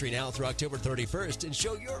 Submit your entry now through October 31st and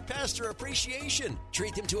show your pastor appreciation.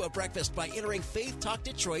 Treat them to a breakfast by entering Faith Talk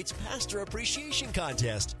Detroit's Pastor Appreciation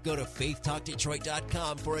Contest. Go to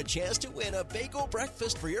faithtalkdetroit.com for a chance to win a bagel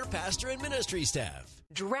breakfast for your pastor and ministry staff.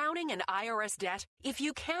 Drowning in IRS debt? If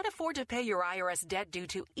you can't afford to pay your IRS debt due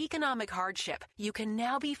to economic hardship, you can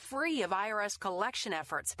now be free of IRS collection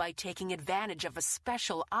efforts by taking advantage of a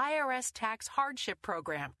special IRS tax hardship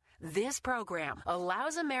program. This program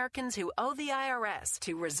allows Americans who owe the IRS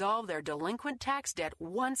to resolve their delinquent tax debt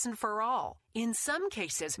once and for all. In some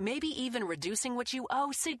cases, maybe even reducing what you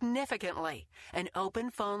owe significantly. An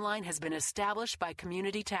open phone line has been established by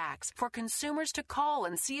Community Tax for consumers to call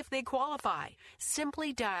and see if they qualify.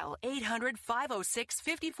 Simply dial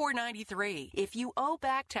 800-506-5493. If you owe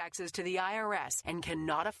back taxes to the IRS and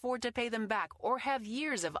cannot afford to pay them back or have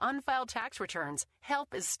years of unfiled tax returns,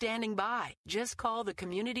 help is standing by. Just call the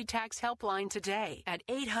Community Tax Helpline today at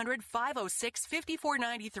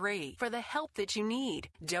 800-506-5493 for the help that you need.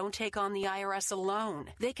 Don't take on the IRS alone.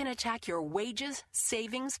 They can attack your wages,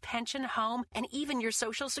 savings, pension, home, and even your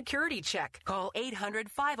Social Security check. Call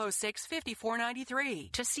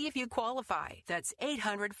 800-506-5493 to see if you qualify. That's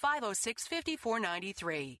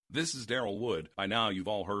 800-506-5493. This is Daryl Wood. By now, you've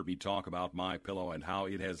all heard me talk about MyPillow and how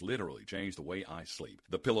it has literally changed the way I sleep.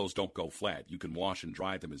 The pillows don't go flat. You can wash and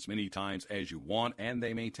dry them as many times as you want, and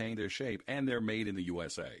they maintain their shape, and they're made in the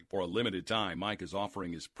USA. For a limited time, Mike is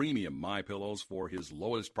offering his premium MyPillows for his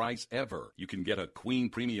lowest price ever. You can get a Queen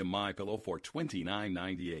Premium MyPillow for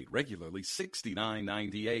 $29.98, regularly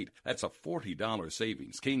 $69.98. That's a $40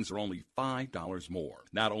 savings. Kings are only $5 more.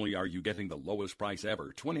 Not only are you getting the lowest price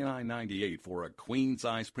ever, $29.98 for a queen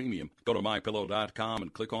size premium, go to MyPillow.com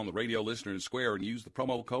and click on the radio listener's square and use the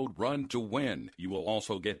promo code RUN2WIN. You will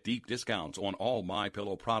also get deep discounts on all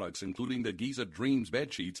MyPillow products, including the Giza Dreams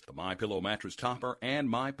bed sheets, the MyPillow mattress topper, and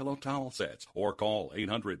MyPillow towel sets. Or call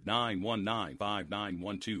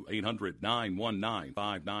 800-919-5912,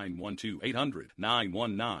 800-919-5912,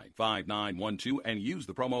 800-919-5912, and use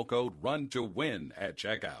the promo code RUN2WIN at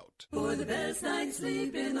checkout. For the best night's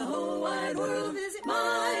sleep in the whole wide world, visit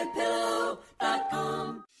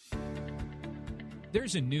MyPillow.com.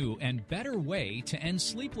 There's a new and better way to end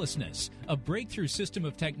sleeplessness, a breakthrough system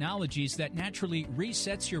of technologies that naturally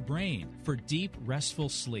resets your brain for deep, restful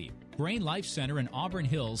sleep. Brain Life Center in Auburn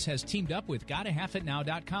Hills has teamed up with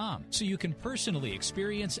GottaHalfItNow.com so you can personally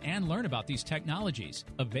experience and learn about these technologies.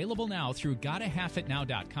 Available now through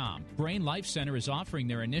GottaHalfItNow.com, Brain Life Center is offering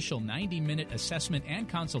their initial 90-minute assessment and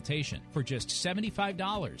consultation for just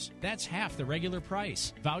 $75. That's half the regular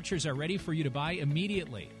price. Vouchers are ready for you to buy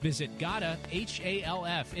immediately. Visit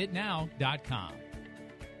GottaHalfItNow.com.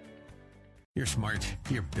 You're smart,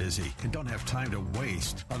 you're busy, and don't have time to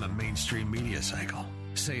waste on the mainstream media cycle.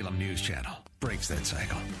 Salem News Channel breaks that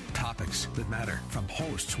cycle. Topics that matter from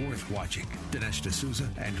hosts worth watching. Dinesh D'Souza,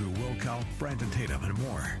 Andrew Wilkow, Brandon Tatum, and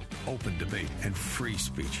more. Open debate and free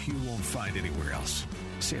speech you won't find anywhere else.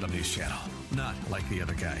 Salem News Channel, not like the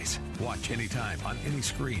other guys. Watch anytime on any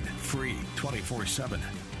screen, free 24/7.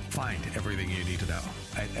 Find everything you need to know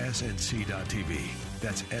at snc.tv.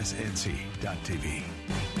 That's snc.tv.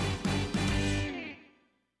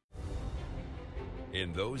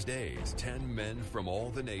 In those days, 10 men from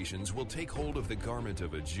all the nations will take hold of the garment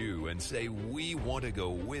of a Jew and say, "We want to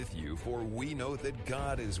go with you, for we know that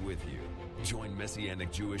God is with you." Join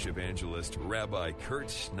Messianic Jewish evangelist Rabbi Kurt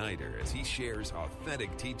Schneider as he shares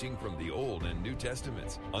authentic teaching from the Old and New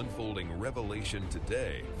Testaments, unfolding revelation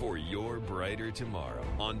today for your brighter tomorrow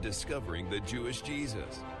on Discovering the Jewish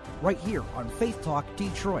Jesus. Right here on Faith Talk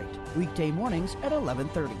Detroit, weekday mornings at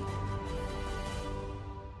 11:30.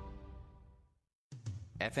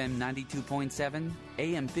 FM 92.7,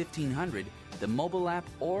 AM 1500, the mobile app,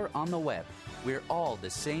 or on the web. We're all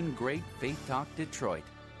the same great Faith Talk Detroit.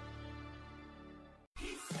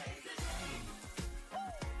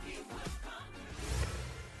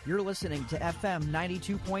 You're listening to FM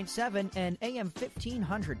 92.7 and AM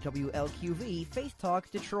 1500 WLQV Faith Talk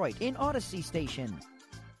Detroit in Odyssey Station.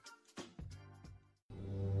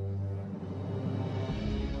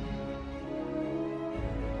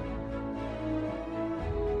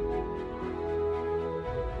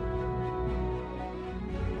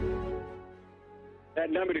 That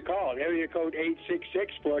number to call, area code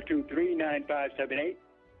 866-423-9578.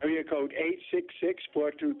 Area code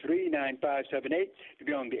 866-423-9578 to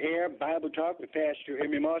be on the air, Bible Talk with Pastor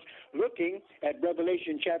Emery Moss, looking at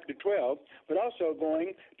Revelation chapter 12, but also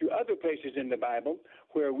going to other places in the Bible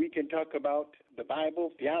where we can talk about the Bible,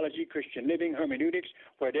 theology, Christian living, hermeneutics,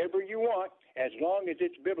 whatever you want, as long as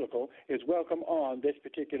it's biblical, is welcome on this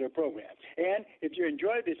particular program. And if you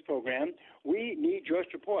enjoy this program, we need your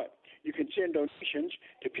support. You can send donations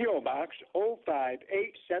to P.O. Box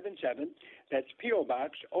 05877. That's P.O.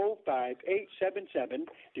 Box 05877,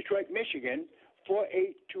 Detroit, Michigan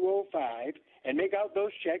 48205, and make out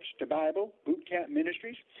those checks to Bible Boot Camp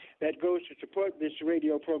Ministries. That goes to support this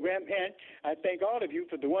radio program. And I thank all of you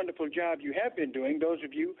for the wonderful job you have been doing, those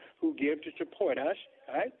of you who give to support us.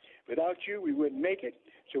 All right? Without you, we wouldn't make it.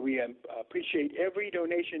 So we appreciate every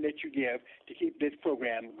donation that you give to keep this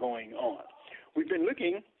program going on. We've been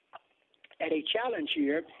looking at a challenge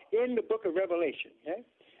here in the book of Revelation. Okay?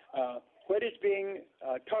 What is being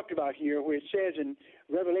talked about here, where it says in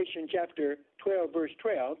Revelation chapter 12, verse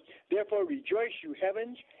 12, therefore rejoice, you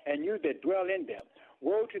heavens, and you that dwell in them.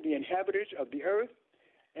 Woe to the inhabitants of the earth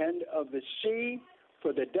and of the sea,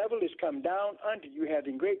 for the devil is come down unto you,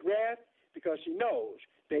 having great wrath, because he knows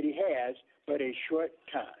that he has but a short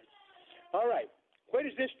time. All right, what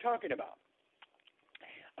is this talking about?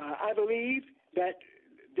 I believe that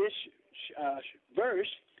this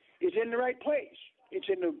verse is in the right place. It's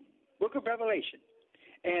in the book of Revelation.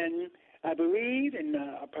 And I believe, and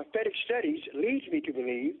prophetic studies leads me to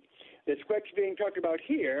believe, that what's being talked about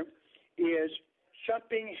here is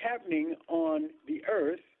something happening on the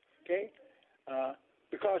earth, okay,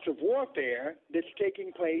 because of warfare that's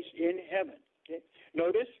taking place in heaven. Okay?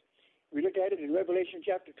 Notice, we look at it in Revelation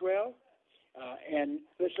chapter 12, and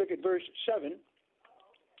let's look at verse 7,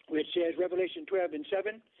 which says, Revelation 12 and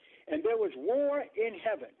 7, and there was war in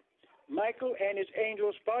heaven. Michael and his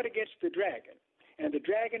angels fought against the dragon, and the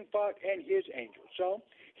dragon fought and his angels. So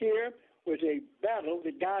here was a battle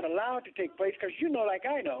that God allowed to take place, because you know, like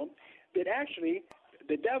I know, that actually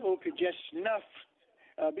the devil could just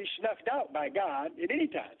be snuffed out by God at any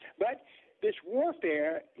time. But this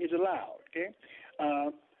warfare is allowed, okay,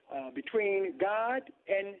 between God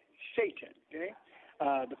and Satan. Okay,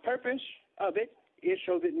 the purpose of it is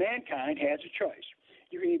so that mankind has a choice.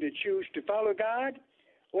 You can either choose to follow God,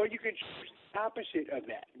 or you can choose the opposite of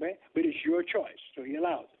that, right? But it's your choice, so he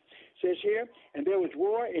allows it. It says here, and there was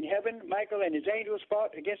war in heaven. Michael and his angels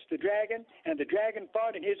fought against the dragon, and the dragon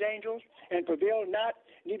fought and his angels, and prevailed not,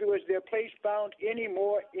 neither was their place found any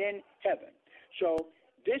more in heaven. So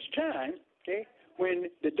this time, okay, when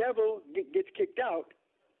the devil gets kicked out,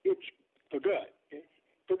 it's for good, okay?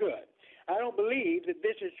 For good. I don't believe that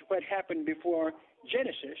this is what happened before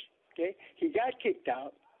Genesis, okay? He got kicked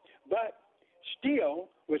out, but still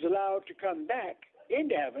was allowed to come back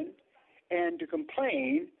into heaven and to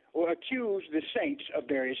complain or accuse the saints of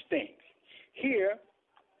various things. Here,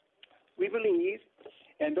 we believe,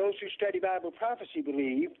 and those who study Bible prophecy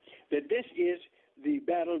believe, that this is the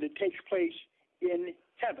battle that takes place in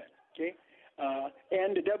heaven, okay?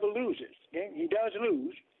 And the devil loses, okay? He does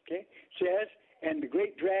lose, okay? Says, and the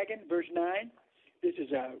great dragon, verse 9, this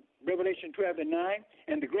is Revelation 12 and 9,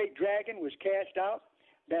 and the great dragon was cast out,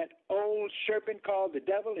 that old serpent called the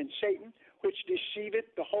devil and Satan, which deceiveth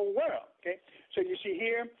the whole world. Okay, so you see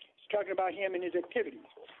here, it's talking about him and his activities.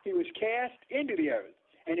 He was cast into the earth,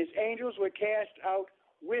 and his angels were cast out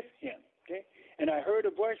with him. Okay, and I heard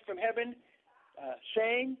a voice from heaven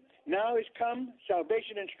saying, now is come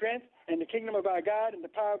salvation and strength, and the kingdom of our God and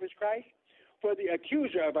the power of his Christ. For the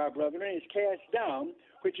accuser of our brethren is cast down,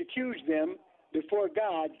 which accused them before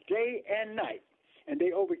God day and night. And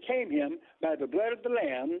they overcame him by the blood of the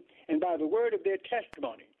Lamb and by the word of their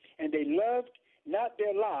testimony. And they loved not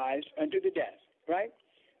their lives unto the death. Right?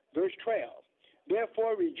 Verse 12.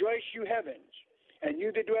 Therefore rejoice, you heavens, and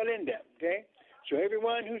you that dwell in them. Okay? So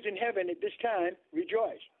everyone who's in heaven at this time,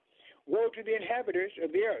 rejoice. Woe to the inhabitants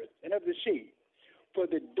of the earth and of the sea. For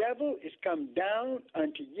the devil is come down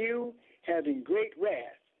unto you, having great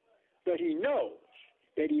wrath. But he knows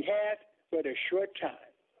that he hath but a short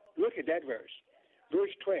time. Look at that verse.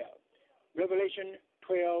 Verse 12, Revelation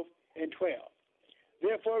 12 and 12.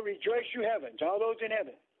 Therefore rejoice, you heavens, all those in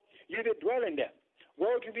heaven, you that dwell in them.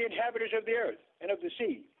 Woe to the inhabitants of the earth and of the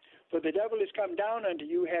sea. For the devil is come down unto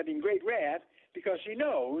you having great wrath, because he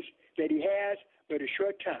knows that he has but a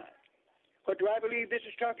short time. What do I believe this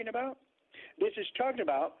is talking about? This is talking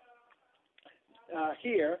about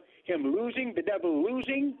here him losing, the devil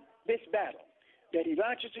losing this battle that he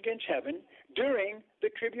launches against heaven during the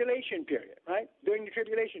tribulation period, right? During the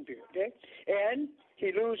tribulation period, okay? And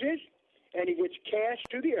he loses, and he gets cast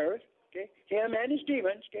to the earth, okay? Him and his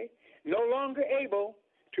demons, okay? No longer able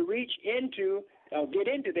to reach into, get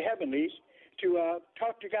into the heavenlies to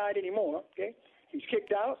talk to God anymore, okay? He's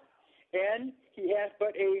kicked out, and he has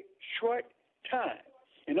but a short time.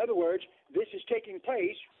 In other words, this is taking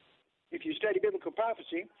place. If you study biblical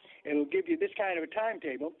prophecy, it'll give you this kind of a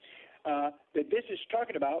timetable, that this is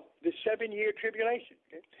talking about the 7-year tribulation.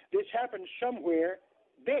 Okay? This happens somewhere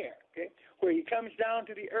there, okay, where he comes down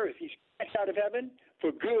to the earth. He's cast out of heaven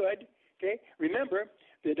for good. Okay? Remember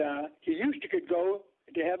that he used to could go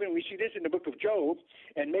to heaven. We see this in the book of Job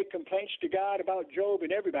and make complaints to God about Job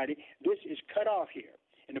and everybody. This is cut off here.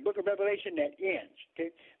 In the book of Revelation, that ends,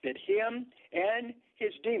 okay? That him and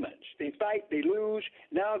his demons, they fight, they lose,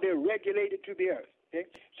 now they're regulated to the earth, okay?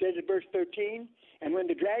 It says in verse 13, and when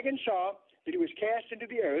the dragon saw that he was cast into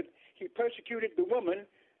the earth, he persecuted the woman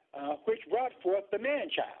which brought forth the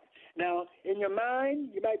man-child. Now, in your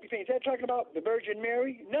mind, you might be thinking, is that talking about the Virgin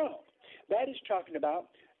Mary? No. That is talking about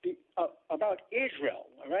about Israel,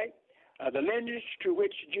 all right? The lineage to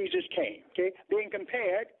which Jesus came, okay? Being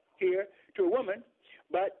compared here to a woman,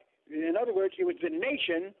 but in other words, it was the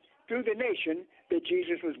nation, through the nation, that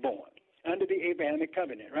Jesus was born, under the Abrahamic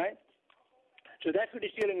covenant, right? So that's what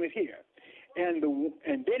he's dealing with here. And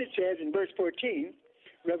then it says in verse 14,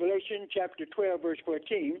 Revelation chapter 12, verse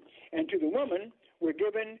 14, and to the woman were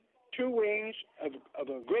given 2 wings of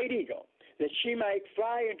a great eagle, that she might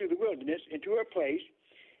fly into the wilderness, into her place,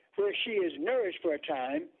 where she is nourished for a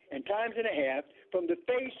time, and times and a half, from the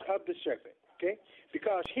face of the serpent, okay?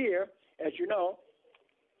 Because here, as you know,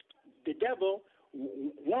 the devil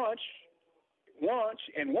wants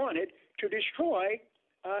and wanted to destroy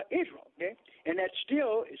Israel, okay? And that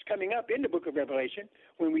still is coming up in the book of Revelation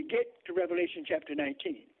when we get to Revelation chapter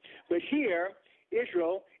 19. But here,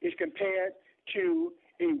 Israel is compared to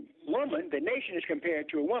a woman, the nation is compared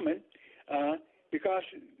to a woman, because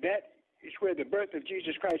that is where the birth of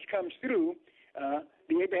Jesus Christ comes through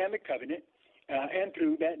the Abrahamic covenant and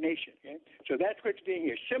through that nation, okay? So that's what's being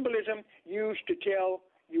here. Symbolism used to tell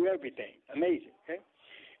you everything. Amazing, okay?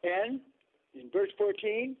 And in verse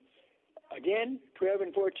 14, again, 12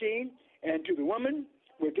 and 14, and to the woman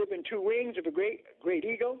were given 2 wings of a great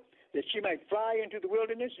eagle, that she might fly into the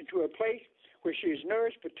wilderness, into a place where she is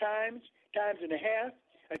nourished for times and a half,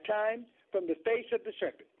 a time from the face of the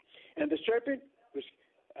serpent. And the serpent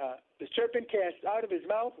cast out of his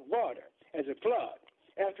mouth water as a flood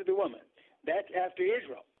after the woman. That's after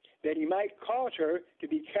Israel, that he might cause her to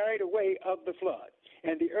be carried away of the flood.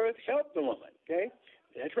 And the earth helped the woman, okay?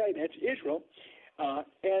 That's right, that's Israel.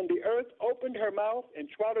 And the earth opened her mouth and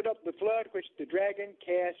swallowed up the flood which the dragon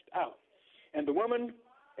cast out. And the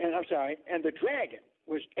dragon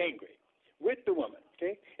was angry with the woman,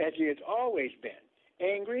 okay? As he has always been,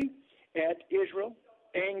 angry at Israel,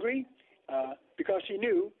 angry because he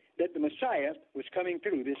knew that the Messiah was coming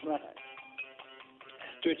through this line.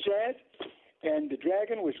 So it says, and the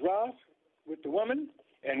dragon was wroth with the woman,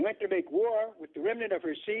 and went to make war with the remnant of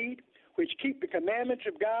her seed, which keep the commandments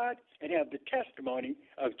of God and have the testimony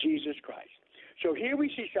of Jesus Christ. So here we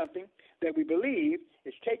see something that we believe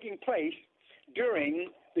is taking place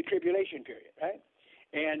during the tribulation period, right?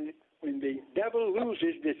 And when the devil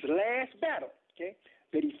loses this last battle, okay,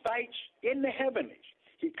 that he fights in the heavenlies,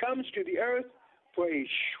 he comes to the earth for a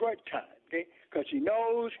short time, okay, because he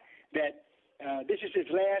knows that this is his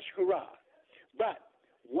last hurrah. But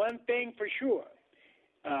one thing for sure,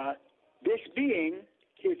 this being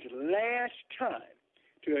his last time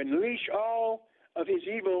to unleash all of his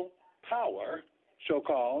evil power,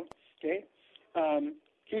 so-called, okay,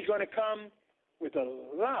 he's going to come with a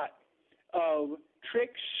lot of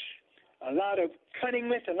tricks, a lot of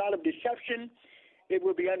cunningness, a lot of deception. It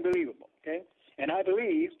will be unbelievable, okay? And I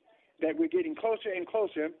believe that we're getting closer and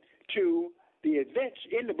closer to the events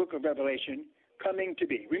in the book of Revelation coming to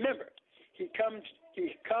be. Remember, he comes,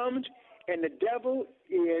 and the devil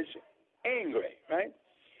is angry, right?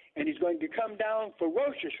 And he's going to come down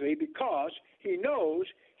ferociously because he knows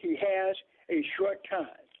he has a short time.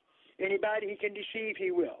 Anybody he can deceive,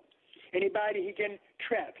 he will. Anybody he can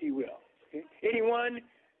trap, he will. Okay? Anyone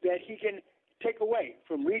that he can take away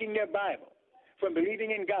from reading their Bible, from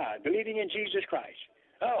believing in God, believing in Jesus Christ.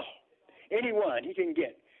 Oh, anyone he can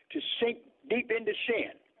get to sink deep into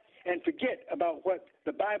sin and forget about what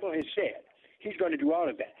the Bible has said. He's going to do all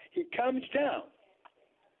of that. he comes down,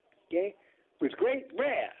 okay, with great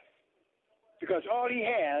wrath, because all he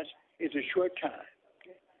has is a short time.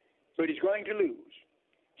 Okay? But he's going to lose.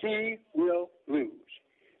 He will lose,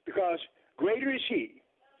 because greater is he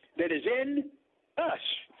that is in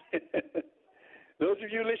us, those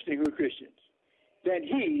of you listening who are Christians, than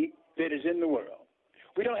he that is in the world.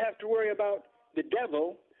 We don't have to worry about the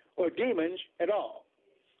devil or demons at all.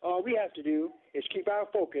 All we have to do is keep our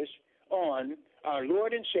focus on our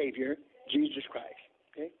Lord and Savior, Jesus Christ.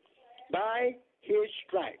 Okay? By his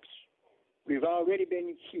stripes, we've already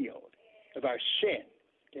been healed of our sin,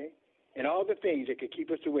 okay, and all the things that could keep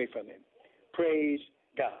us away from him. Praise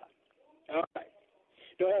God. All right.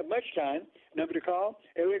 Don't have much time. Number to call,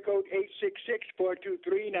 area code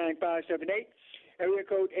 866-423-9578. Area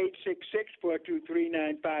code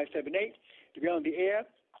 866-423-9578. To be on the air,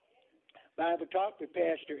 Bible Talk with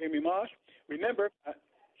Pastor Emery Moss. Remember,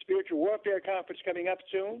 Spiritual Warfare Conference coming up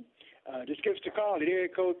soon. Just give us a call at area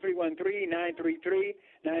code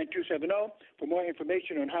 313-933-9270 for more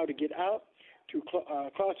information on how to get out to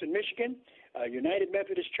Clawson, Michigan, United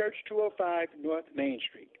Methodist Church, 205 North Main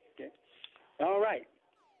Street. Okay. All right.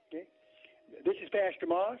 Okay. This is Pastor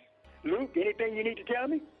Moss. Luke, anything you need to tell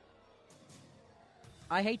me?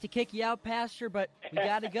 I hate to kick you out, Pastor, but we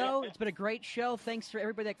got to go. It's been a great show. Thanks for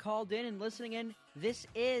everybody that called in and listening in. This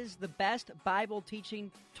is the best Bible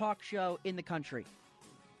teaching talk show in the country.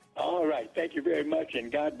 All right. Thank you very much,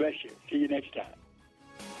 and God bless you. See you next time.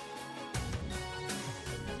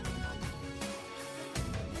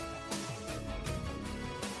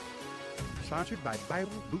 Sponsored by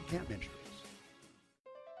Bible Boot Camp Ministries.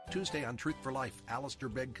 Tuesday on Truth for Life, Alistair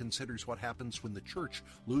Begg considers what happens when the church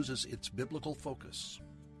loses its biblical focus.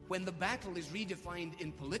 When the battle is redefined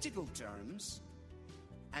in political terms,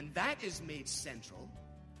 and that is made central,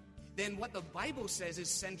 then what the Bible says is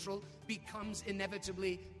central becomes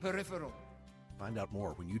inevitably peripheral. Find out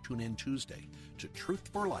more when you tune in Tuesday to Truth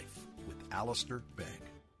for Life with Alistair Begg.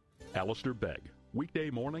 Alistair Begg, weekday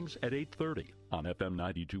mornings at 8:30 on FM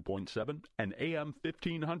 92.7 and AM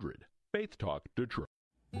 1500. Faith Talk Detroit.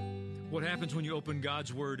 What happens when you open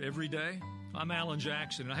God's Word every day? I'm Alan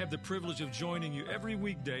Jackson, and I have the privilege of joining you every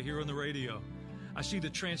weekday here on the radio. I see the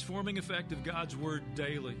transforming effect of God's Word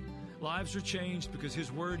daily. Lives are changed because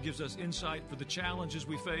His Word gives us insight for the challenges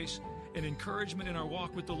we face and encouragement in our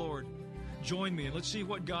walk with the Lord. Join me, and let's see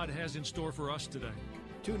what God has in store for us today.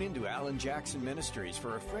 Tune in to Alan Jackson Ministries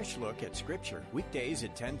for a fresh look at Scripture, weekdays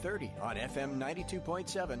at 10:30 on FM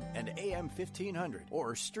 92.7 and AM 1500,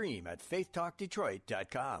 or stream at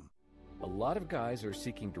faithtalkdetroit.com. A lot of guys are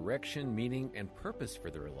seeking direction, meaning, and purpose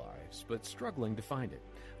for their lives, but struggling to find it.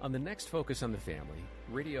 On the next Focus on the Family,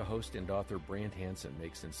 radio host and author Brant Hansen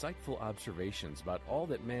makes insightful observations about all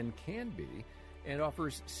that men can be and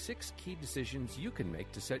offers 6 key decisions you can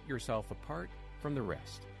make to set yourself apart from the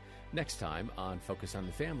rest. Next time on Focus on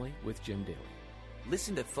the Family with Jim Daly.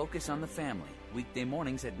 Listen to Focus on the Family, weekday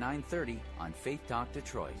mornings at 9:30 on Faith Talk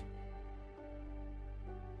Detroit.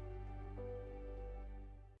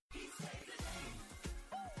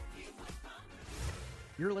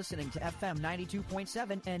 You're listening to FM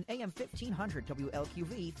 92.7 and AM 1500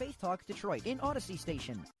 WLQV Faith Talk Detroit in Odyssey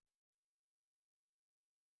Station.